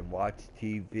 I can watch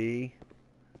TV.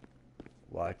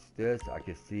 Watch this. I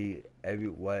can see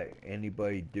what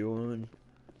anybody doing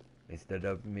instead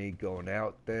of me going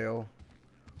out there.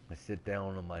 I sit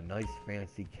down on my nice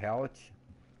fancy couch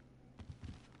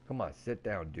Come on, sit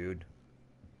down, dude.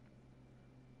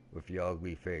 With your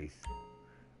ugly face.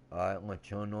 Alright, I'm gonna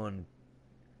turn on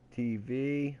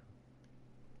TV.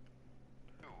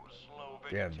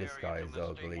 Damn, this guy is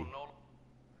ugly.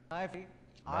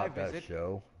 Not that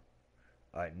show.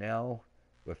 Alright, now,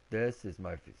 with this is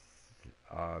my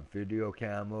video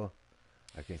camera.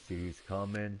 I can see who's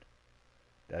coming.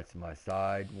 That's my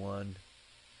side one.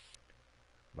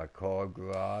 My car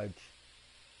garage.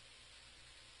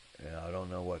 And I don't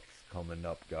know what's coming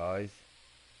up, guys.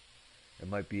 It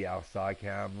might be outside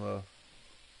camera.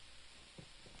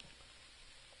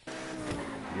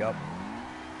 Yep.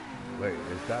 Wait,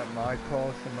 is that my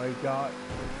car somebody got?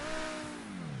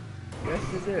 Yes,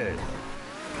 it is.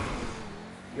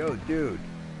 Yo, dude.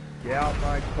 Get out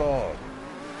my car.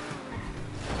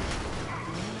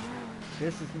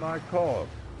 This is my car.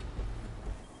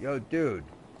 Yo, dude.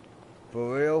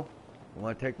 For real? You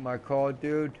wanna take my car,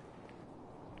 dude?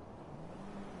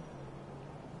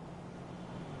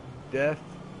 Death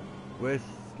with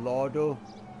slaughter.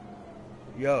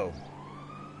 Yo,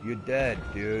 you're dead,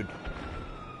 dude.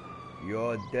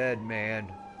 You're dead,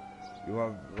 man. You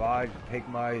want to ride, take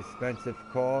my expensive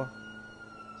car?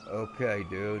 Okay,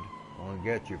 dude. I'm gonna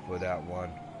get you for that one.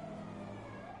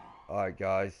 Alright,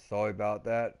 guys. Sorry about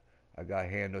that. I gotta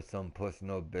handle some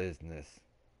personal business.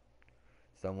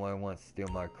 Someone wants to steal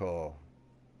my car.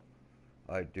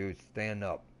 Alright, dude. Stand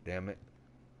up. Damn it.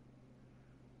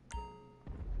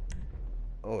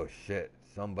 Oh shit,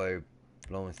 somebody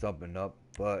blowing something up,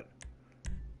 but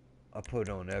I put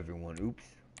on everyone. Oops.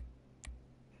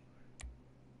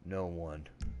 No one.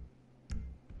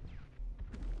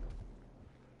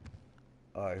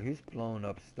 Alright, who's blowing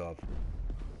up stuff?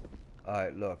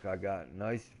 Alright, look, I got a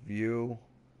nice view.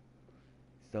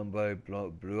 Somebody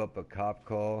blew up a cop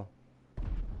car.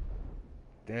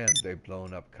 Damn, they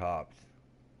blowing up cops.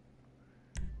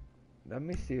 Let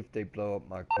me see if they blow up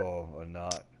my car or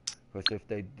not. Because if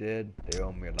they did, they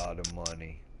owe me a lot of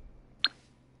money.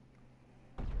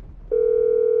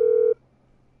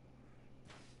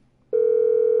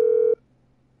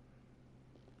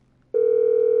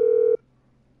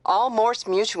 All Morse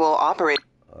Mutual operate.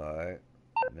 Alright,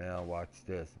 now watch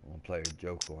this. I'm gonna play a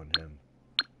joke on him.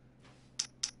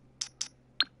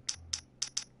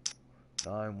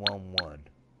 911.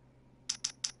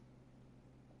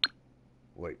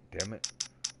 Wait, damn it.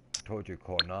 I told you to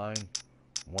call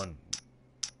 911.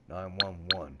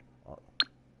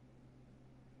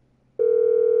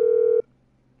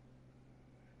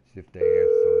 See if they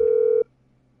answered.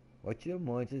 What's your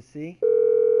emergency?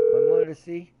 My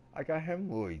emergency? I got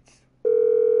hemorrhoids.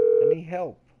 I need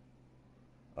help.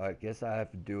 I guess I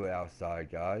have to do it outside,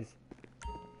 guys.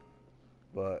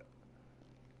 But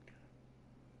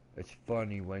it's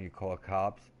funny when you call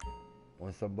cops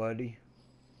on somebody.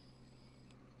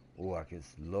 Oh, I can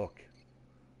look.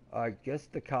 I guess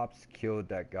the cops killed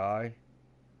that guy.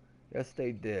 Yes,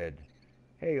 they did.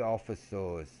 Hey,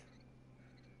 officers.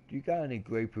 Do you got any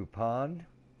Grey Poupon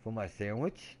for my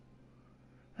sandwich?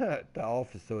 The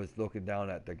officer is looking down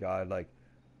at the guy like,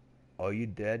 are you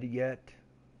dead yet?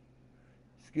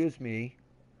 Excuse me.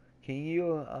 Can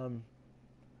you,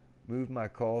 move my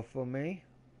car for me?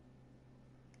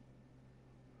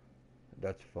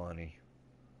 That's funny.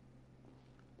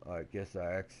 I guess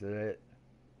I exited.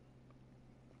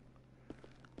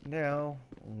 Now,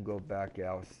 I'm gonna go back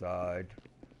outside.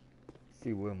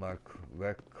 See where my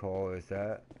wrecked car is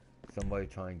at. Somebody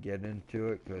trying to get into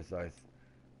it because I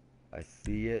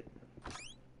see it.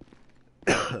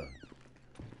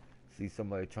 See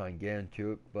somebody trying to get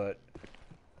into it, but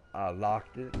I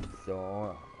locked it,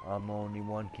 so I'm the only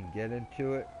one can get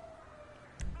into it.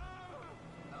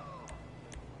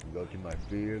 Go to my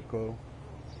vehicle.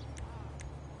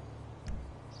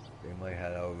 They might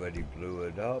have already blew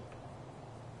it up,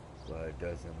 but it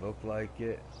doesn't look like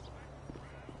it.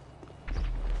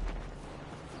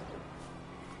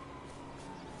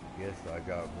 Guess I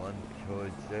got one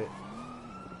towards it.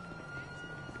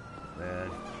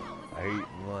 Man, I hate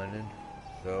running,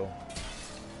 so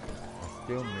I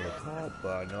still may a cop,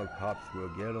 but I know cops will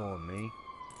get on me.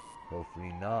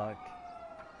 Hopefully not.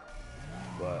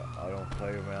 But I don't play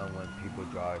around when people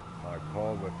drive my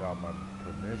car without my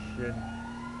permission.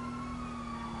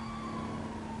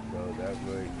 So that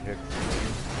really ticks me.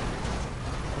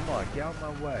 Come on, get out of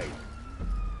my way.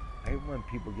 I hate when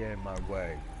people get in my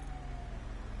way.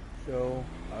 So,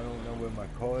 I don't know where my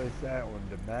car is at on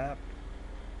the map.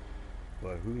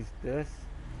 But who's this?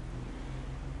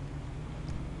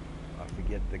 I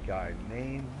forget the guy's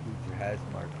name who has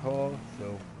my car,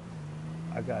 so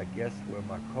I gotta guess where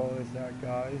my car is at,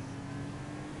 guys.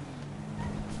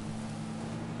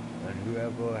 And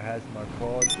whoever has my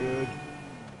car, dude,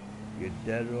 You're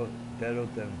deader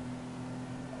than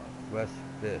fresh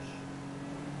fish.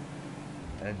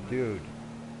 And dude,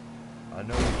 I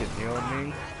know you can hear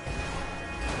me.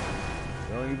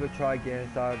 Don't even try getting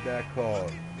inside of that car.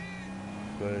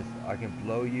 Because I can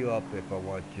blow you up if I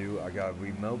want to. I got a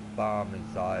remote bomb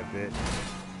inside of it.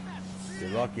 You're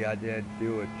lucky I didn't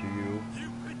do it to you.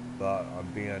 But I'm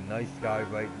being a nice guy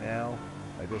right now.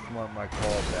 I just want my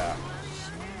car back.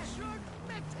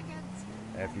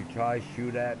 And if you try to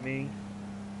shoot at me,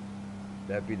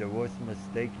 that'd be the worst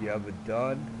mistake you ever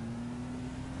done.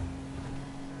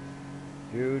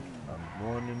 Dude, I'm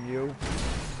warning you.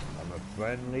 I'm a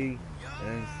friendly,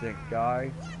 innocent guy.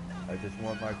 I just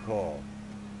want my car.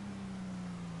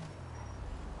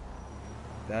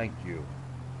 Thank you.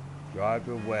 Drive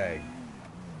away.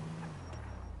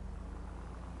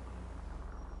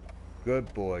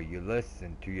 Good boy, you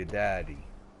listen to your daddy.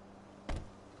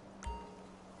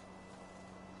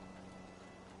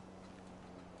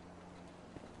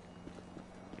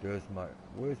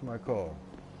 Where's my car?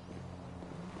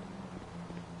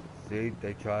 See,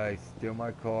 they try to steal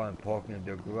my car and park it in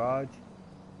their garage,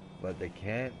 but they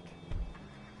can't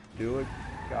do it,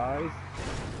 guys,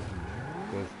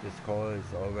 because this car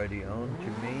is already owned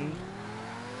to me,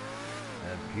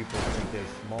 and people think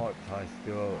they're smart trying to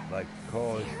steal, like,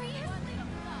 cars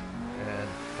and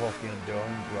park in their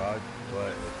own garage, but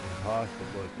it's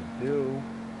impossible to do,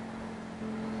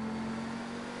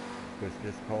 because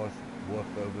this car's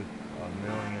worth over $1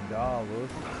 million.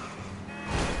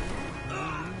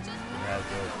 It has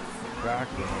a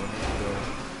tracker on it, so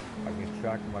I can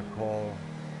track my car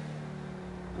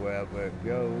wherever it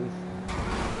goes.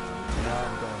 Now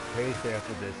I'm going to chase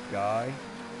after this guy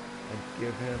and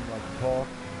give him a talk.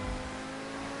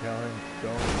 Tell him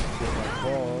don't steal my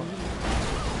car.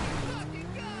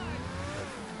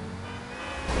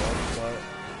 But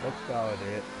that's about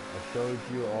it. I showed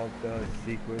you all the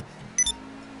secrets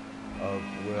of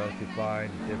where to find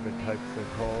different types of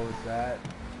cars at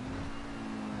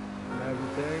and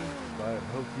everything, but I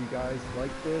hope you guys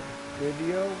like this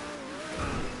video.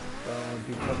 I'll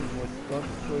do a couple more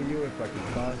stunts for you if I can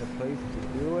find a place to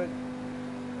do it,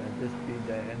 and this be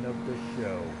the end of the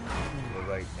show for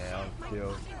right now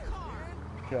until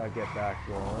I get back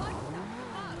on.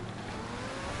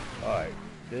 Alright,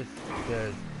 this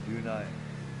says do not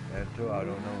enter. I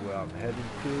don't know where I'm heading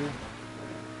to.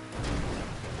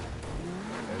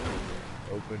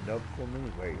 Opened up for me.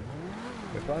 Wait,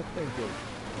 if I think this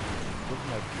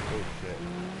might be bullshit.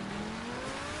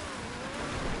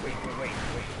 Wait.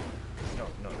 No.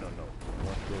 I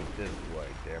want to go this way,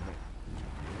 damn it.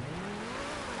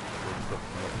 There's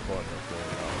something more fun that's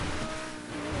going on.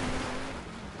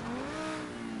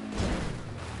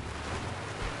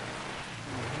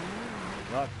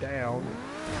 Not down.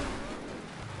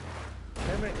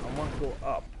 Damn it, I want to go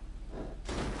up.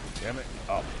 Damn it,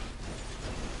 up.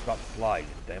 Stop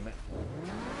sliding, damn it.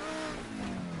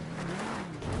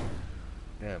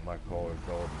 Damn, my car is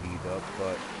all beat up,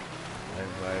 but I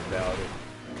ain't worried about it.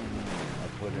 I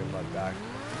put it in my back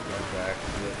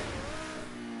seat.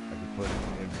 I can put it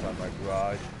inside my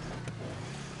garage.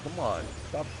 Come on,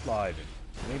 stop sliding.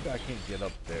 Maybe I can't get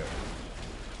up there.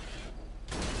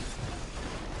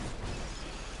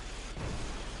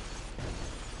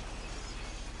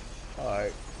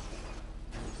 Alright.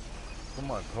 Come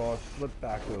on, car, flip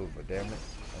back over, damn it.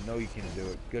 I know you can do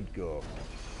it. Good girl.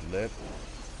 Flip.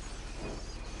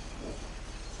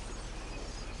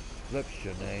 Flip,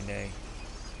 Shanae.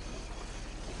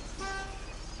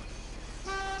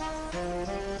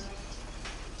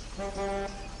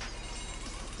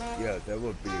 Yeah, that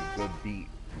would be a good beat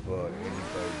for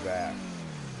anybody rap.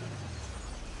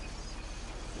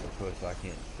 Of course, I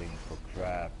can't sing for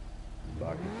crap, but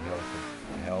I can tell some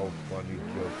hell funny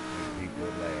jokes to make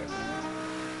people laugh.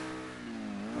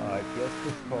 I guess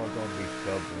this car's gonna be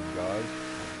stubborn, guys.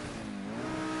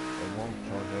 It won't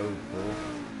turn over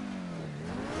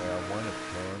where I want it to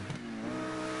turn.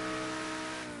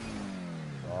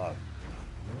 Ah,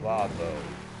 bravo.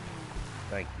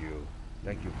 Thank you.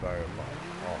 Thank you very much.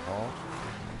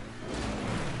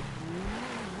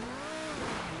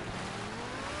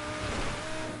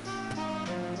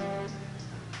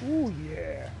 Ooh,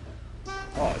 yeah.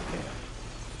 Oh, damn.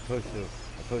 I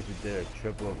supposed to do a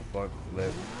triple front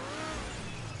flip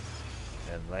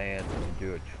and land and do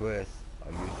a twist. I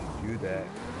used to do that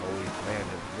and always land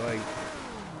it right,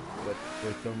 but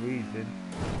for some reason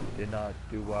did not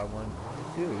do what I wanted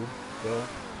to do, so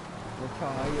we'll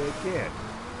try it again.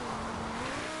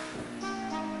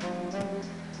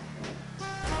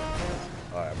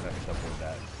 Alright, I messed up with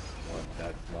that one.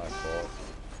 That's my fault.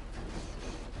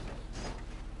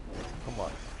 Come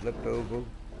on, flip over.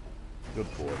 Good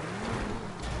boy.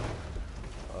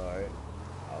 Alright.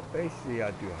 Basically,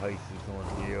 I do heists on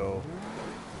here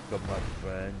with my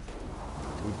friends.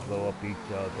 We blow up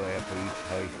each other after each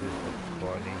heist. It's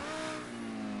funny.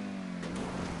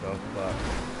 Stuff, but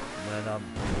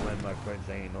when my friends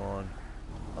ain't on,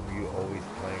 I'm always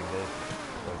playing this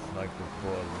for Sniper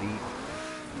 4 Elite.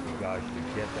 You guys should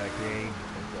get that game.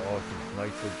 It's an awesome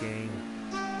sniper game.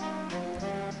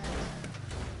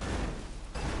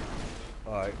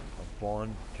 Alright, I'm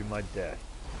falling to my death.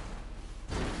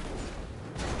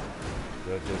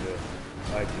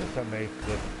 Alright, just how many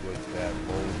flips was that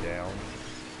roll down?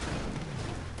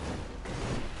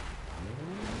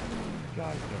 You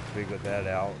guys can figure that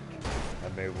out. How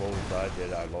many rolls I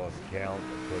did, I lost count. I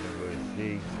couldn't really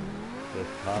see. Just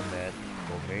comment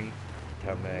for me.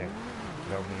 Tell me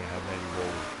how many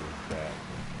rolls was that.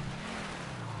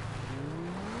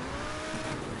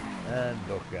 And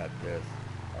look at this.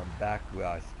 I'm back where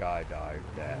I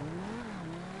skydived at.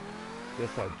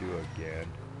 This I'll do again.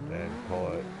 Then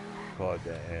call it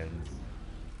the end.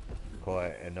 Call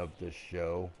it end of the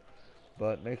show.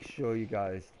 But make sure you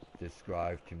guys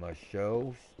subscribe to my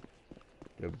shows.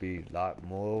 There'll be a lot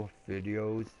more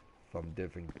videos from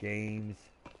different games.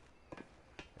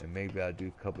 And maybe I'll do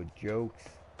a couple jokes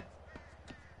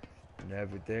and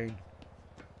everything.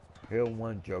 Here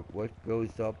one joke. What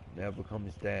goes up never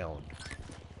comes down.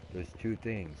 There's two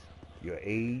things. Your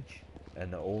age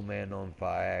and the old man on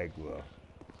Viagra.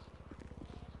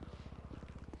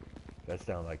 That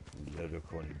sounds like a little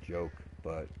corny joke,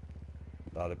 but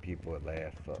a lot of people would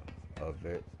laugh of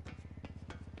it.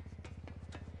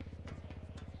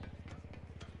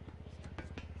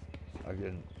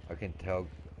 I can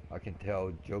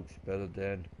tell jokes better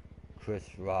than Chris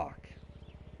Rock.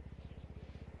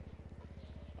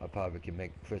 I probably can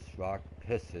make Chris Rock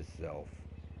piss himself.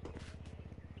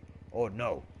 Oh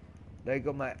no. There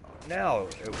go my oh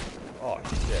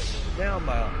shit. Now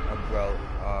my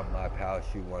umbrella my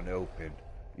parachute went open.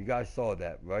 You guys saw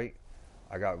that, right?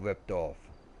 I got ripped off.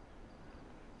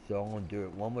 So I'm gonna do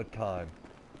it one more time.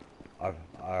 I've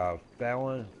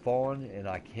fallen and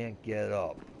I can't get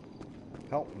up.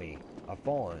 Help me. I've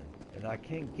fallen and I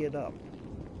can't get up.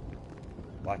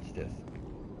 Watch this.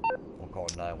 I'll call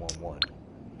 911.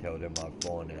 Tell them I've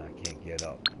fallen and I can't get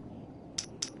up.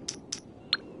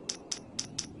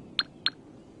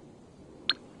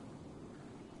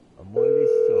 I'm really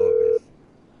service.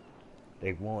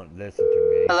 They won't listen to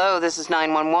me. Hello, this is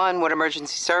 911. What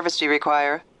emergency service do you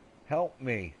require? Help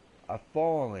me. I've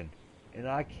fallen and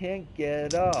I can't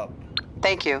get up.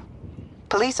 Thank you.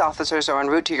 Police officers are en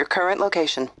route to your current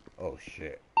location. Oh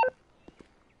shit.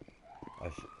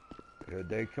 Here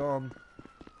they come.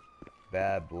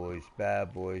 Bad boys,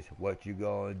 what you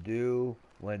gonna do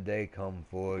when they come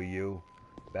for you?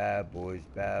 Bad boys,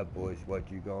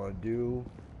 what you gonna do?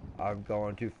 I'm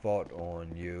going to fault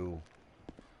on you.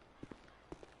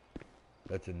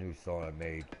 That's a new song I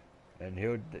made. And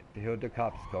here the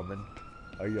cops coming.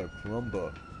 Are you a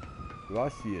crumber?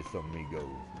 Gracias, amigo.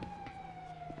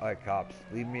 Alright, cops,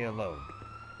 leave me alone.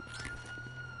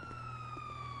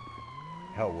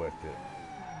 Hell with it.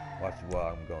 Watch what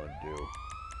I'm gonna do.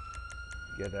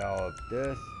 Get out of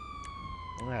this.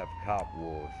 I'm gonna have cop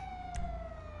wars.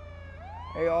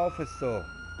 Hey, officer.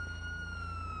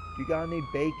 You got any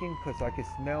bacon? Cause I can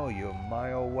smell you a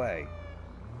mile away.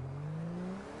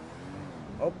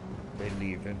 Oh, they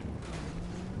leaving.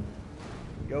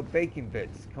 Yo, bacon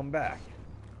bits, come back.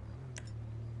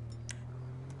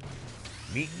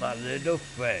 Meet my little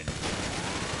friend.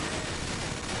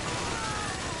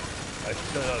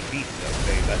 Hasta la vista,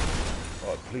 baby.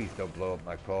 Oh, please don't blow up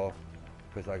my car,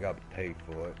 cause I got paid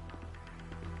for it.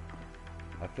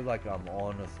 I feel like I'm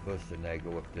Arnold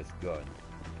Schwarzenegger with this gun.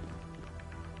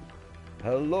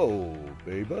 Hello,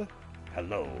 baby.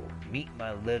 Hello. Meet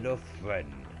my little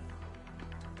friend.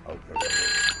 Okay.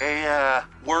 A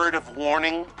word of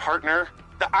warning, partner.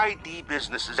 The ID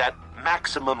business is at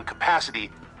maximum capacity,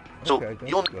 so Okay, that's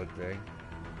you'll... a good thing.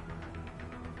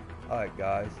 Alright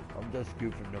guys, I'm just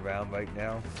goofing around right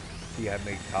now. See how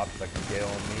many cops I can get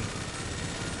on me.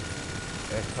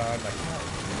 Last time my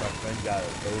friend got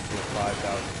over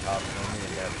 5,000 cops on me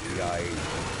and FBI agents.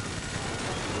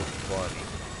 It was funny.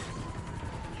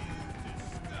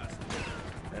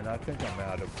 And I think I'm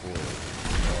out of bullets.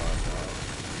 No, I'm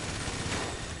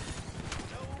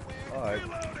not. Alright.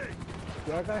 Do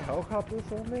I got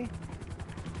helicopters on me?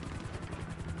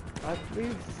 I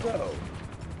believe so.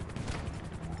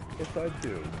 Yes, I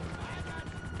do.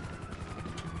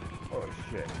 Oh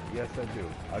shit. Yes, I do.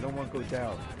 I don't want to go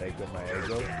down. They got my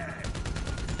ego.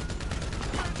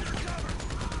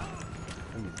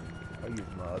 I'll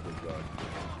use my other gun.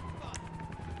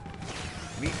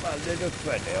 Meet my little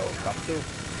friend, helicopter.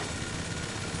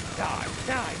 Die.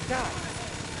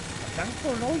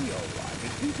 Thankful loyal, the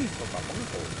TV from my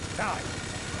uncle. Die.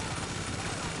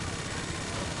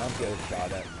 I'm getting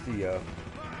shot at. See ya.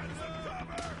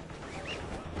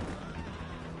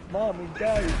 Mom and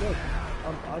Daddy, look. I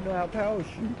know how to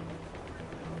parachute.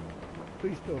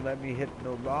 Please don't let me hit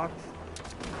no rocks.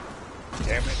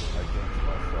 Damn it, I jinxed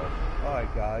myself.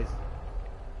 Alright guys.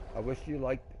 I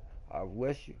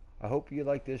hope you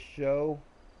like this show.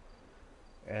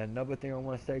 And another thing I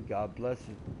want to say, God bless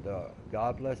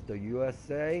the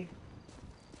USA.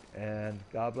 And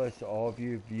God bless all of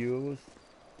you viewers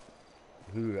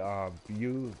who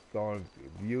gonna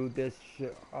view this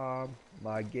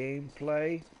my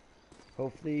gameplay.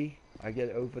 Hopefully I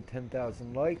get over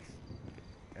 10,000 likes,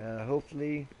 and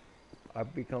hopefully I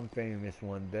become famous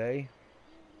one day.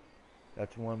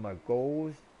 That's one of my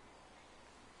goals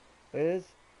is.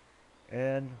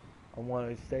 And I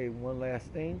want to say one last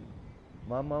thing.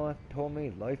 My mama told me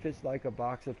life is like a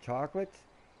box of chocolates.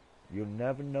 You'll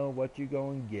never know what you're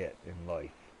going to get in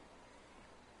life.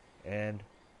 And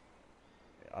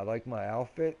I like my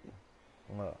outfit.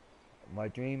 My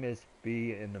dream is to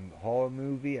be in the horror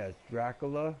movie as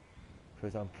Dracula,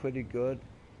 because I'm pretty good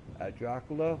at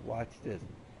Dracula. Watch this.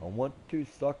 I want to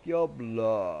suck your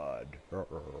blood.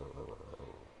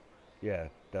 Yeah,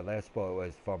 that last part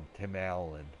was from Tim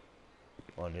Allen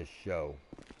on his show.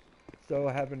 So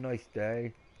have a nice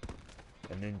day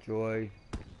and enjoy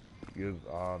your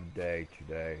day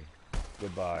today.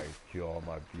 Goodbye to all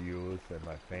my viewers and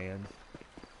my fans.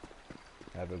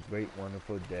 Have a great,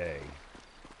 wonderful day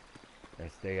and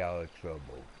stay out of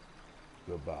trouble.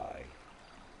 Goodbye.